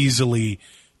not easily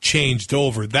changed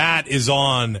over. That is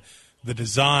on the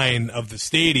design of the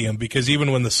stadium, because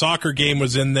even when the soccer game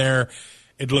was in there,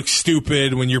 it looks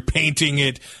stupid when you're painting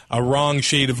it a wrong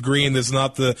shade of green. That's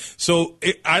not the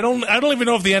I don't even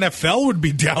know if the NFL would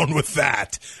be down with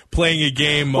that, playing a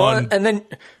game on. And then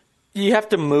you have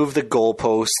to move the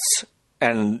goalposts,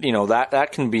 and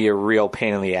that can be a real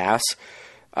pain in the ass.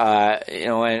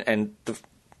 And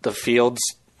the fields,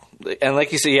 and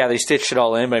like you said, they stitched it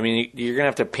all in. But I mean, you're gonna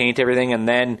have to paint everything, and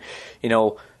then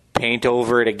paint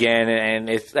over it again,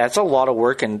 and that's a lot of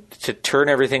work, and to turn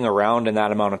everything around in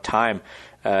that amount of time.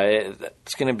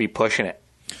 It's going to be pushing it.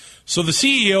 So the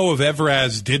CEO of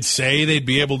Evraz did say they'd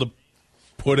be able to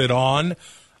put it on.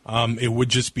 It would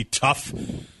just be tough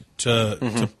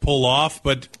to pull off,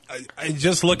 but I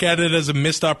just look at it as a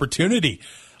missed opportunity.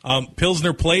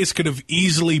 Pilsner Place could have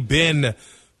easily been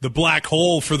the black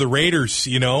hole for the Raiders,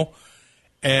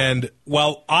 And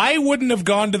while I wouldn't have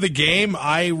gone to the game,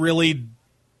 I really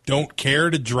don't care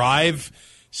to drive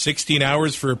 16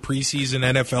 hours for a preseason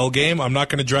NFL game. I'm not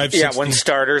going to drive 16. Yeah, when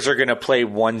starters are going to play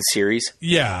one series.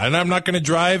 Yeah, and I'm not going to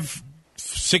drive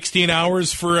 16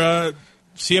 hours for a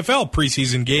CFL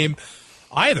preseason game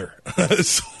either.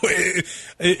 So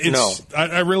No.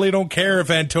 I really don't care if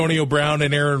Antonio Brown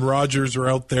and Aaron Rodgers are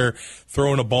out there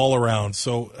throwing a ball around.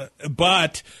 So,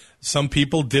 but some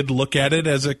people did look at it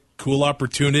as a cool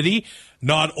opportunity.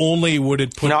 Not only would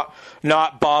it put...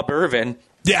 Not Bob Irvin.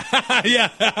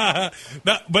 Yeah.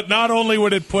 But not only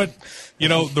would it put,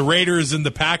 the Raiders and the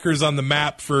Packers on the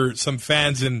map for some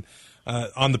fans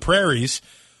on the prairies,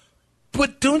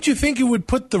 but don't you think it would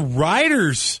put the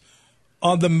Riders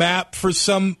on the map for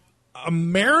some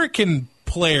American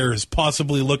players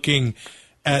possibly looking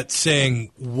at saying,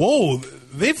 whoa,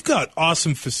 they've got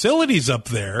awesome facilities up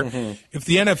there. Mm-hmm. If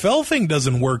the NFL thing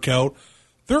doesn't work out,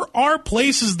 there are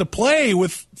places to play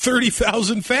with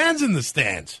 30,000 fans in the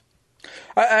stands.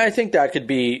 I think that could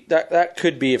be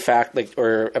a fact,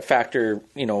 or a factor,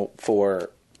 for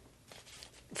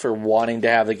wanting to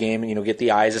have the game, get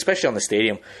the eyes, especially on the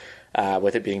stadium,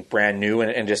 with it being brand new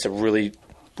and just a really,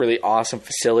 really awesome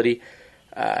facility.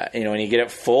 And you get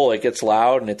it full, it gets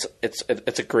loud, and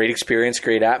it's a great experience,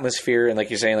 great atmosphere. And like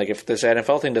you're saying, if this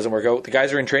NFL thing doesn't work out, the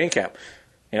guys are in training camp.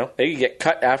 They could get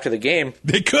cut after the game.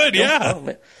 They could,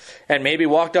 yeah, and maybe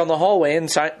walk down the hallway and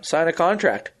sign a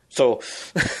contract. So.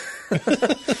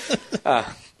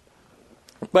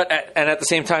 But at the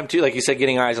same time too, like you said,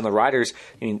 getting eyes on the Riders.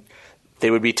 I mean,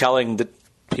 they would be telling the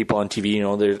people on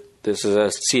TV, this is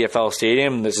a CFL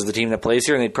stadium, this is the team that plays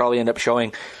here, and they'd probably end up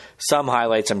showing some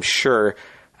highlights. I'm sure,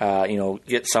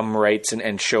 get some rights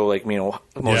and show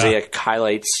mosaic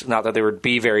highlights. Not that there would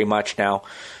be very much now,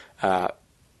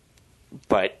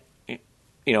 but.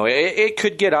 It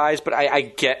could get eyes, but I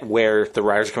get where the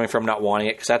Riders are coming from, not wanting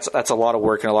it, because that's a lot of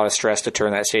work and a lot of stress to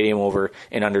turn that stadium over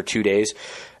in under 2 days,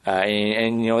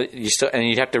 and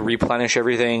you'd have to replenish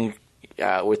everything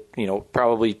with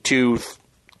probably two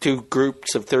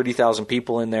groups of 30,000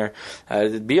 people in there.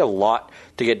 It'd be a lot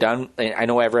to get done. I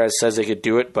know Everett says they could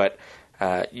do it, but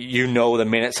the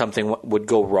minute something would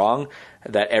go wrong,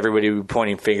 that everybody would be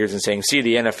pointing fingers and saying, "See,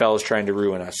 the NFL is trying to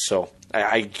ruin us." So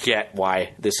I get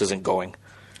why this isn't going.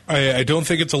 I don't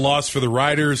think it's a loss for the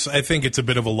Riders. I think it's a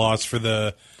bit of a loss for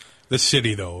the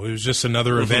city, though. It was just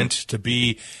another event to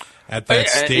be at that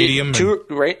stadium.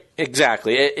 Right?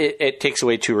 Exactly. It takes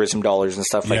away tourism dollars and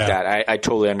stuff like that. I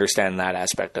totally understand that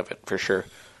aspect of it, for sure.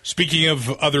 Speaking of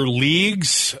other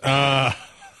leagues... or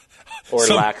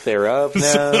lack thereof.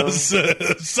 No.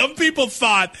 Some people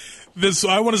thought this...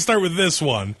 I want to start with this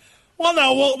one. Well,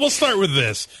 no, we'll start with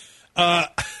this. The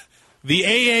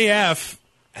AAF...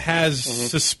 has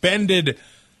suspended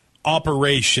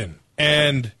operation,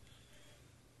 and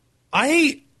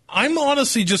I'm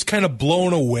honestly just kind of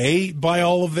blown away by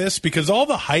all of this, because all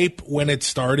the hype when it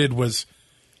started was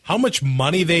how much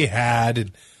money they had,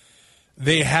 and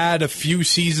they had a few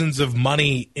seasons of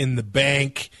money in the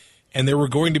bank, and they were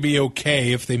going to be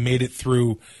okay if they made it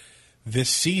through this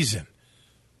season.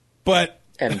 But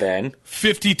and then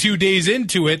 52 days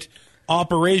into it,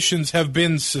 operations have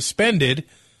been suspended.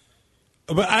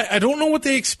 But I don't know what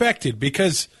they expected,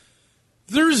 because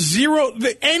there's zero.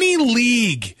 Any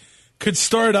league could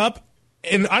start up,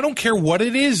 and I don't care what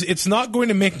it is, it's not going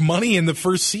to make money in the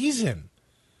first season.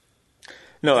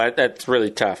 No, that's really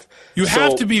tough. You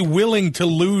have to be willing to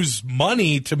lose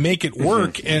money to make it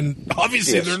work, and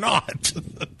obviously they're not.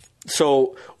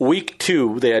 So week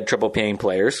 2, they had trouble paying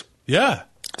players. Yeah.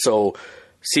 So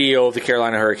CEO of the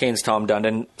Carolina Hurricanes, Tom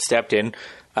Dundon, stepped in,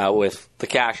 with the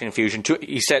cash infusion.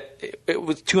 He said it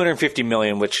was $250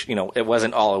 million, which it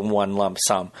wasn't all in one lump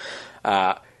sum.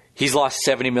 He's lost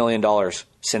 $70 million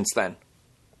since then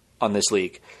on this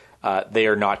league. They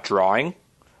are not drawing.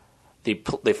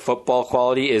 The football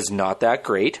quality is not that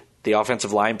great. The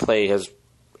offensive line play has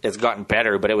gotten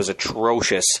better, but it was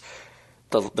atrocious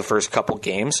the first couple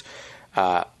games.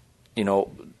 They're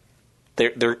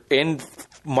in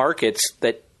markets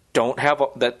that don't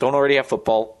already have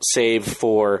football, save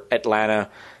for Atlanta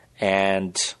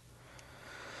and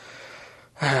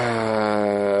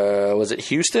was it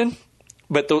Houston?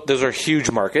 But those are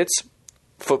huge markets,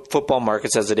 football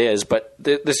markets as it is. But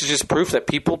this is just proof that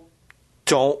people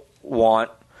don't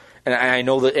want. And I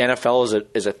know the NFL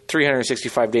is a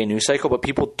 365-day news cycle, but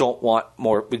people don't want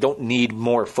more. We don't need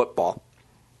more football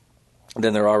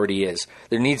than there already is.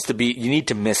 There needs to be. You need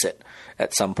to miss it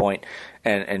at some point,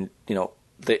 and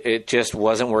it just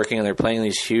wasn't working. And they're playing in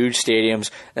these huge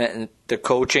stadiums, and the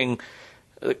coaching,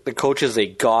 the coaches they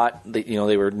got,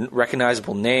 they were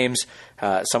recognizable names.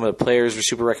 Some of the players were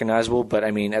super recognizable, but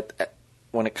I mean,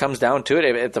 when it comes down to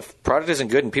it, the product isn't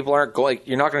good, and people aren't going.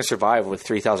 You're not going to survive with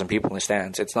 3,000 people in the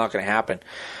stands. It's not going to happen.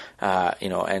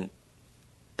 And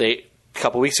they a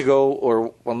couple weeks ago,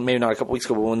 or well, maybe not a couple weeks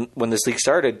ago, but when this league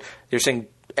started, they're saying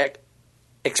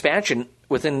expansion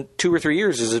within 2 or 3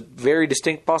 years is a very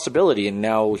distinct possibility. And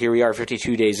now here we are,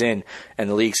 52 days in, and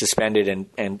the league suspended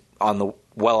and on the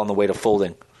way to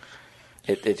folding.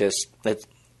 It just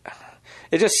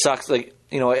sucks. Like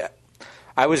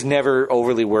I was never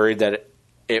overly worried that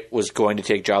it was going to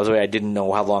take jobs away. I didn't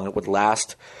know how long it would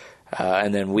last.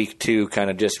 And then week 2 kind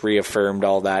of just reaffirmed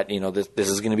all that. This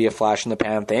is going to be a flash in the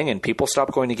pan thing, and people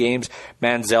stopped going to games.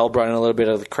 Manziel brought in a little bit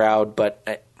of the crowd,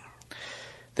 but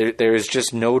there is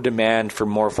just no demand for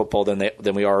more football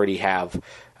than we already have.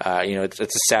 It's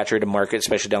a saturated market,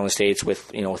 especially down in the States,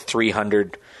 with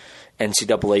 300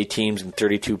 NCAA teams and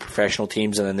 32 professional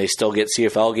teams, and then they still get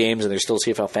CFL games, and there's still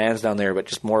CFL fans down there, but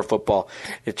just more football.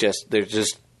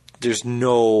 There's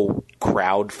no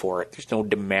crowd for it. There's no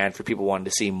demand for people wanting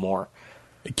to see more.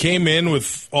 It came in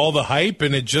with all the hype,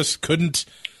 and it just couldn't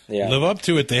live up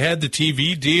to it. They had the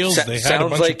TV deals. They had a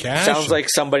bunch of cash. Sounds like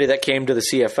somebody that came to the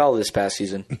CFL this past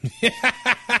season.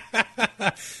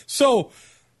 So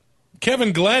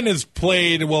Kevin Glenn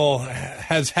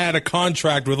has had a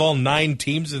contract with all 9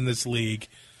 teams in this league.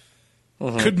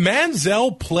 Mm-hmm. Could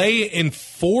Manziel play in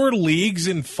 4 leagues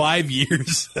in 5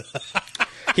 years?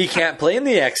 He can't play in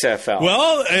the XFL.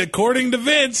 Well, according to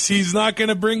Vince, he's not going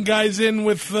to bring guys in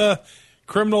with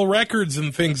criminal records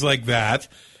and things like that.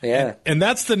 Yeah. And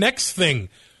that's the next thing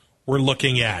we're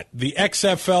looking at. The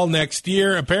XFL next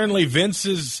year. Apparently, Vince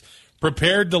is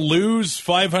prepared to lose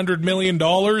 $500 million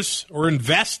or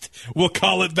invest, we'll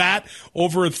call it that,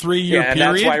 over a 3-year period. Yeah,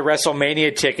 and that's why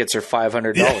WrestleMania tickets are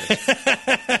 $500.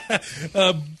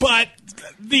 But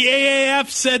the AAF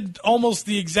said almost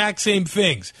the exact same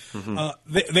things.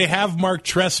 Mm-hmm. They have Mark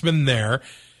Trestman there,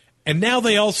 and now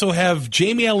they also have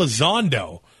Jamie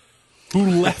Elizondo,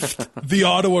 who left the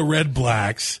Ottawa Red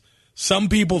Blacks. Some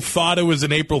people thought it was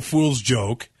an April Fool's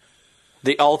joke.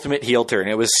 The ultimate heel turn.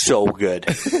 It was so good.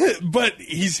 But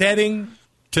he's heading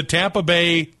to Tampa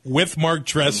Bay with Mark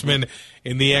Trestman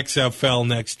in the XFL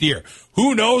next year.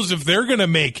 Who knows if they're going to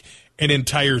make an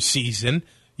entire season?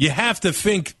 You have to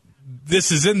think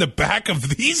this is in the back of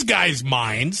these guys'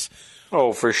 minds.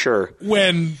 Oh, for sure.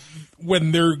 When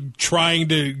they're trying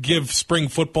to give spring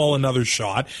football another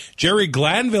shot. Jerry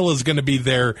Glanville is going to be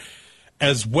there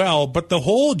as well. But the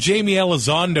whole Jamie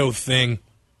Elizondo thing,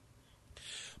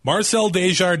 Marcel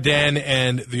Desjardins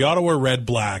and the Ottawa Red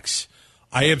Blacks,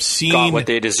 I have seen got what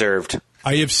they deserved.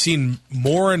 I have seen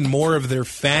more and more of their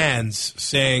fans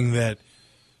saying that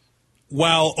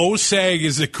while OSAG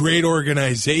is a great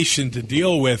organization to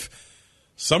deal with,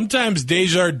 sometimes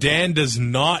Desjardins does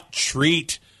not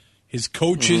treat his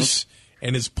coaches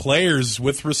and his players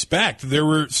with respect. There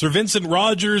were Sir Vincent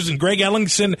Rogers and Greg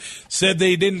Ellingson said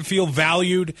they didn't feel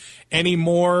valued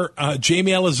anymore.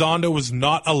 Jamie Elizondo was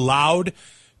not allowed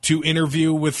to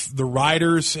interview with the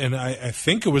Riders, and I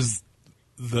think it was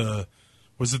the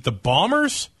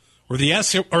Bombers or the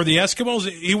Eskimos?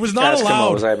 He was not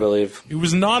allowed. Eskimos, I believe. He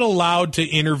was not allowed to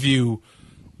interview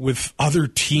with other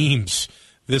teams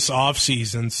this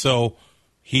offseason, so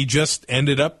he just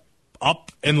ended up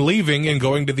and leaving and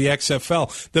going to the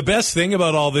XFL. The best thing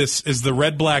about all this is the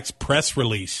Red Blacks press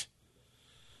release.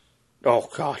 Oh,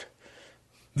 God.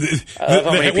 What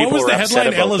was the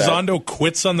headline? Elizondo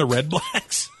quits on the Red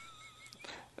Blacks?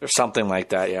 Or something like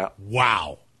that, yeah.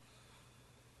 Wow.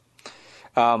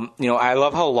 I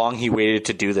love how long he waited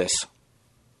to do this.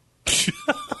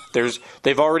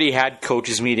 they've already had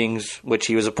coaches meetings, which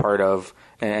he was a part of,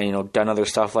 and done other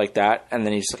stuff like that. And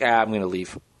then he's like, I'm going to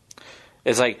leave.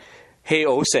 It's like, hey,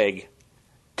 Oseg,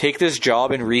 take this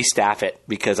job and restaff it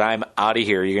because I'm out of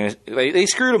here. They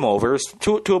screwed him over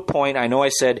to a point. I know I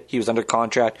said he was under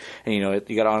contract, and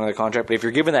you got to honor the contract. But if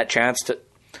you're given that chance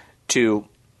to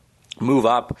move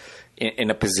up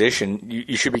in a position,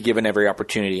 you should be given every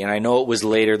opportunity. And I know it was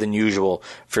later than usual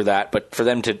for that, but for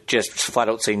them to just flat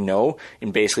out say no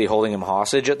and basically holding him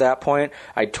hostage at that point,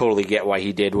 I totally get why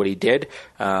he did what he did.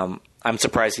 I'm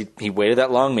surprised he waited that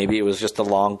long. Maybe it was just a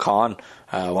long con.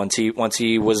 Once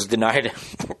he was denied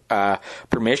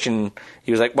permission,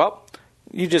 he was like, well,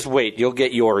 you just wait. You'll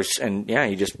get yours. And, yeah,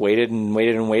 he just waited and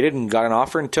waited and waited and got an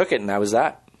offer and took it, and that was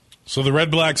that. So the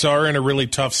Red Blacks are in a really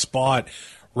tough spot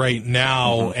right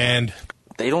now, and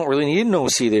they don't really need an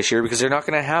OC this year because they're not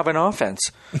going to have an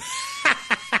offense.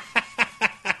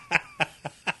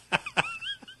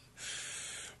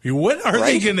 What are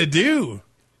they going to do?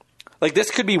 Like,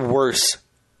 this could be worse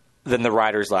than the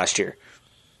Riders last year.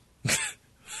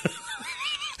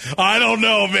 I don't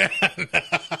know, man.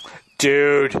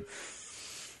 Dude.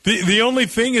 The only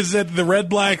thing is that the Red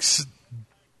Blacks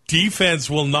defense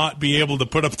will not be able to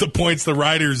put up the points the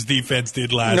Riders defense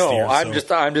did last year. No,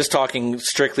 I'm just talking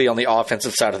strictly on the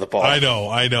offensive side of the ball. I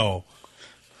know.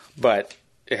 But,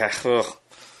 yeah, ugh.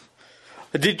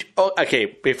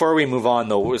 Okay, before we move on,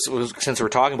 though, since we're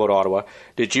talking about Ottawa,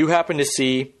 did you happen to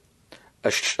see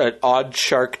an Odd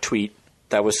Shark tweet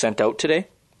that was sent out today?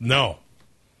 No.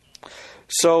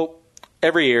 So,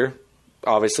 every year,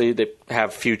 obviously, they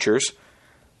have futures.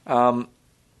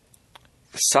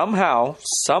 Somehow,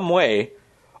 some way,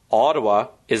 Ottawa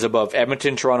is above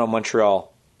Edmonton, Toronto,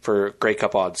 Montreal for Grey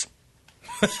Cup odds.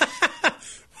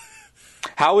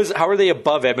 How are they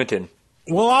above Edmonton?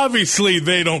 Well, obviously,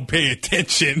 they don't pay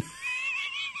attention.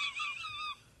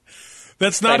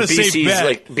 That's not a safe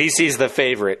bet. BC's the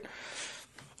favorite.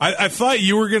 I thought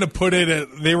you were going to put it at,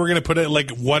 they were going to put it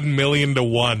like 1 million to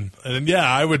 1. And yeah,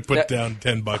 I would put down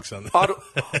 $10 on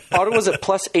that. Ottawa's at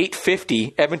plus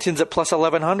 850. Edmonton's at plus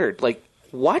 1100. Like,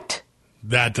 what?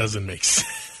 That doesn't make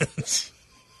sense.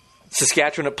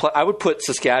 Saskatchewan I would put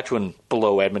Saskatchewan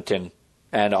below Edmonton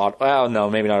and well,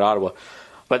 no, maybe not Ottawa.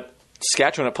 But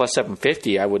Saskatchewan at plus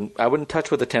 750, I wouldn't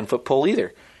touch with a 10-foot pole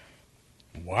either.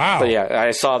 Wow. But yeah,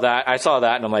 I saw that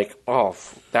and I'm like, oh,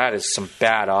 that is some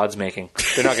bad odds making.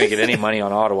 They're not going to get any money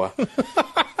on Ottawa.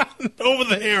 No,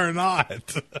 they are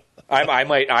not. I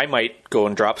might go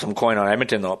and drop some coin on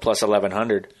Edmonton though, at plus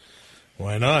 1100.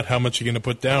 Why not? How much are you going to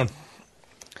put down?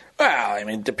 Well, I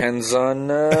mean, it depends on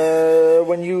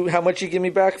how much you give me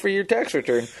back for your tax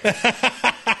return.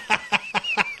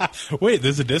 Wait,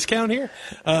 there's a discount here?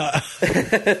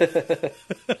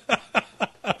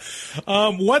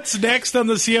 What's next on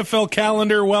the CFL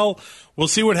calendar? Well, we'll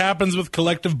see what happens with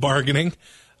collective bargaining.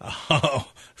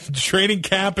 Training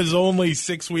camp is only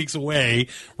 6 weeks away.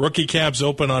 Rookie camp's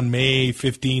open on May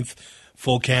 15th.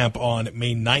 Full camp on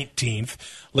May 19th.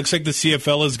 Looks like the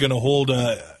CFL is going to hold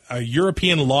a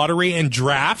European lottery and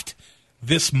draft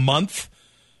this month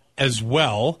as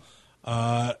well.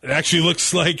 It actually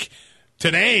looks like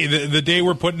today, the day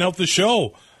we're putting out the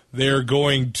show, they're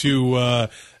going to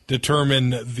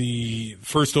determine the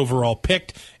first overall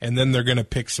pick, and then they're going to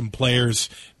pick some players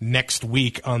next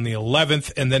week on the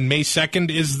 11th. And then May 2nd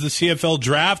is the CFL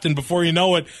draft, and before you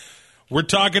know it, we're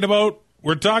talking about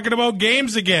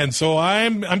games again. So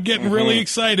I'm getting really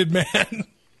excited, man.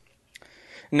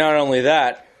 Not only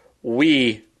that,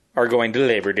 we are going to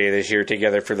Labor Day this year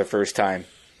together for the first time.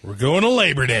 We're going to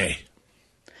Labor Day.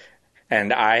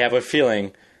 And I have a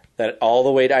feeling that all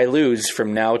the weight I lose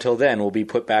from now till then will be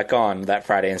put back on that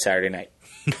Friday and Saturday night.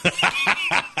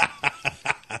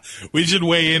 We should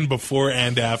weigh in before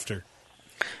and after.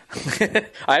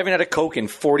 I haven't had a Coke in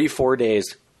 44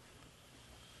 days.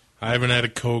 I haven't had a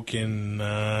Coke in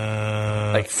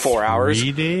like 4 hours.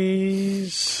 3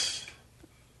 days.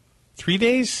 3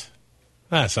 days?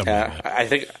 Something like that.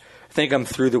 I think I'm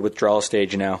through the withdrawal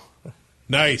stage now.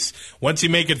 Nice. Once you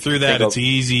make it through that, it's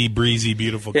easy, breezy,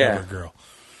 beautiful cover girl.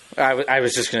 I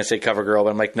was just going to say cover girl, but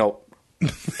I'm like, nope.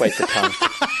 Bite the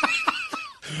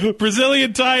tongue.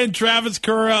 Brazilian Ty and Travis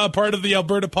Cura, a part of the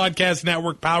Alberta Podcast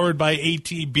Network, powered by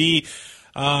ATB.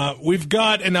 We've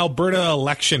got an Alberta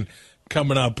election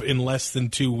coming up in less than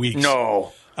 2 weeks.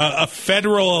 No. A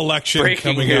federal election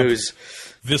Breaking coming news. up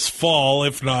this fall,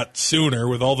 if not sooner,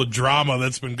 with all the drama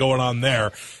that's been going on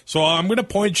there. So I'm going to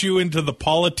point you into the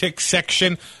politics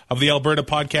section of the Alberta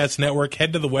Podcast Network.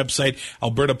 Head to the website,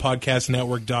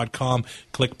 albertapodcastnetwork.com.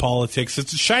 Click politics.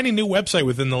 It's a shiny new website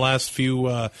within the last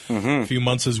few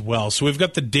months as well. So we've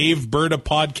got the Dave Berta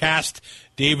podcast,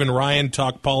 Dave and Ryan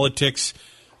talk politics,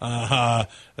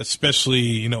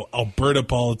 especially, Alberta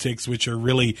politics, which are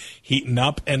really heating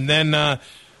up. And then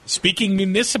speaking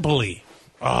municipally,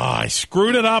 I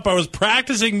screwed it up. I was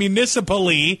practicing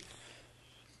municipally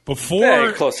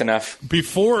before close enough.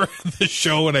 Before the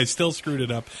show, and I still screwed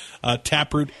it up.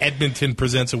 Taproot Edmonton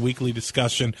presents a weekly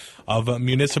discussion of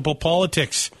municipal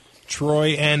politics.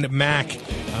 Troy and Mac,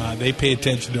 they pay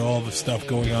attention to all the stuff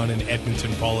going on in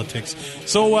Edmonton politics.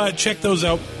 So check those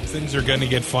out. Things are going to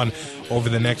get fun over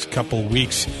the next couple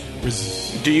weeks.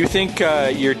 Do you think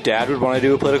your dad would want to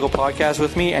do a political podcast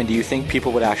with me, and do you think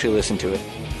people would actually listen to it?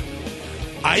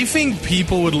 I think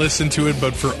people would listen to it,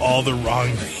 but for all the wrong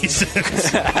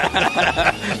reasons.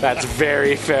 That's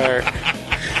very fair.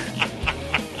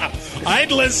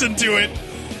 I'd listen to it,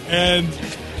 and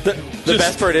the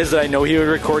best part is that I know he would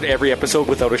record every episode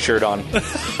without a shirt on.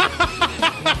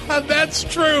 That's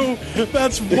true.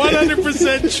 That's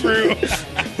 100% true.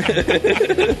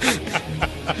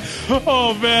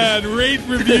 Oh, man. Rate,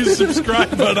 review,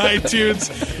 subscribe on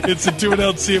iTunes. It's the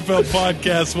 2-and-Out CFL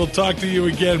podcast. We'll talk to you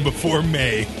again before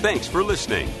May. Thanks for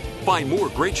listening. Find more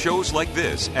great shows like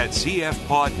this at CF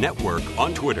Pod Network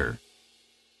on Twitter.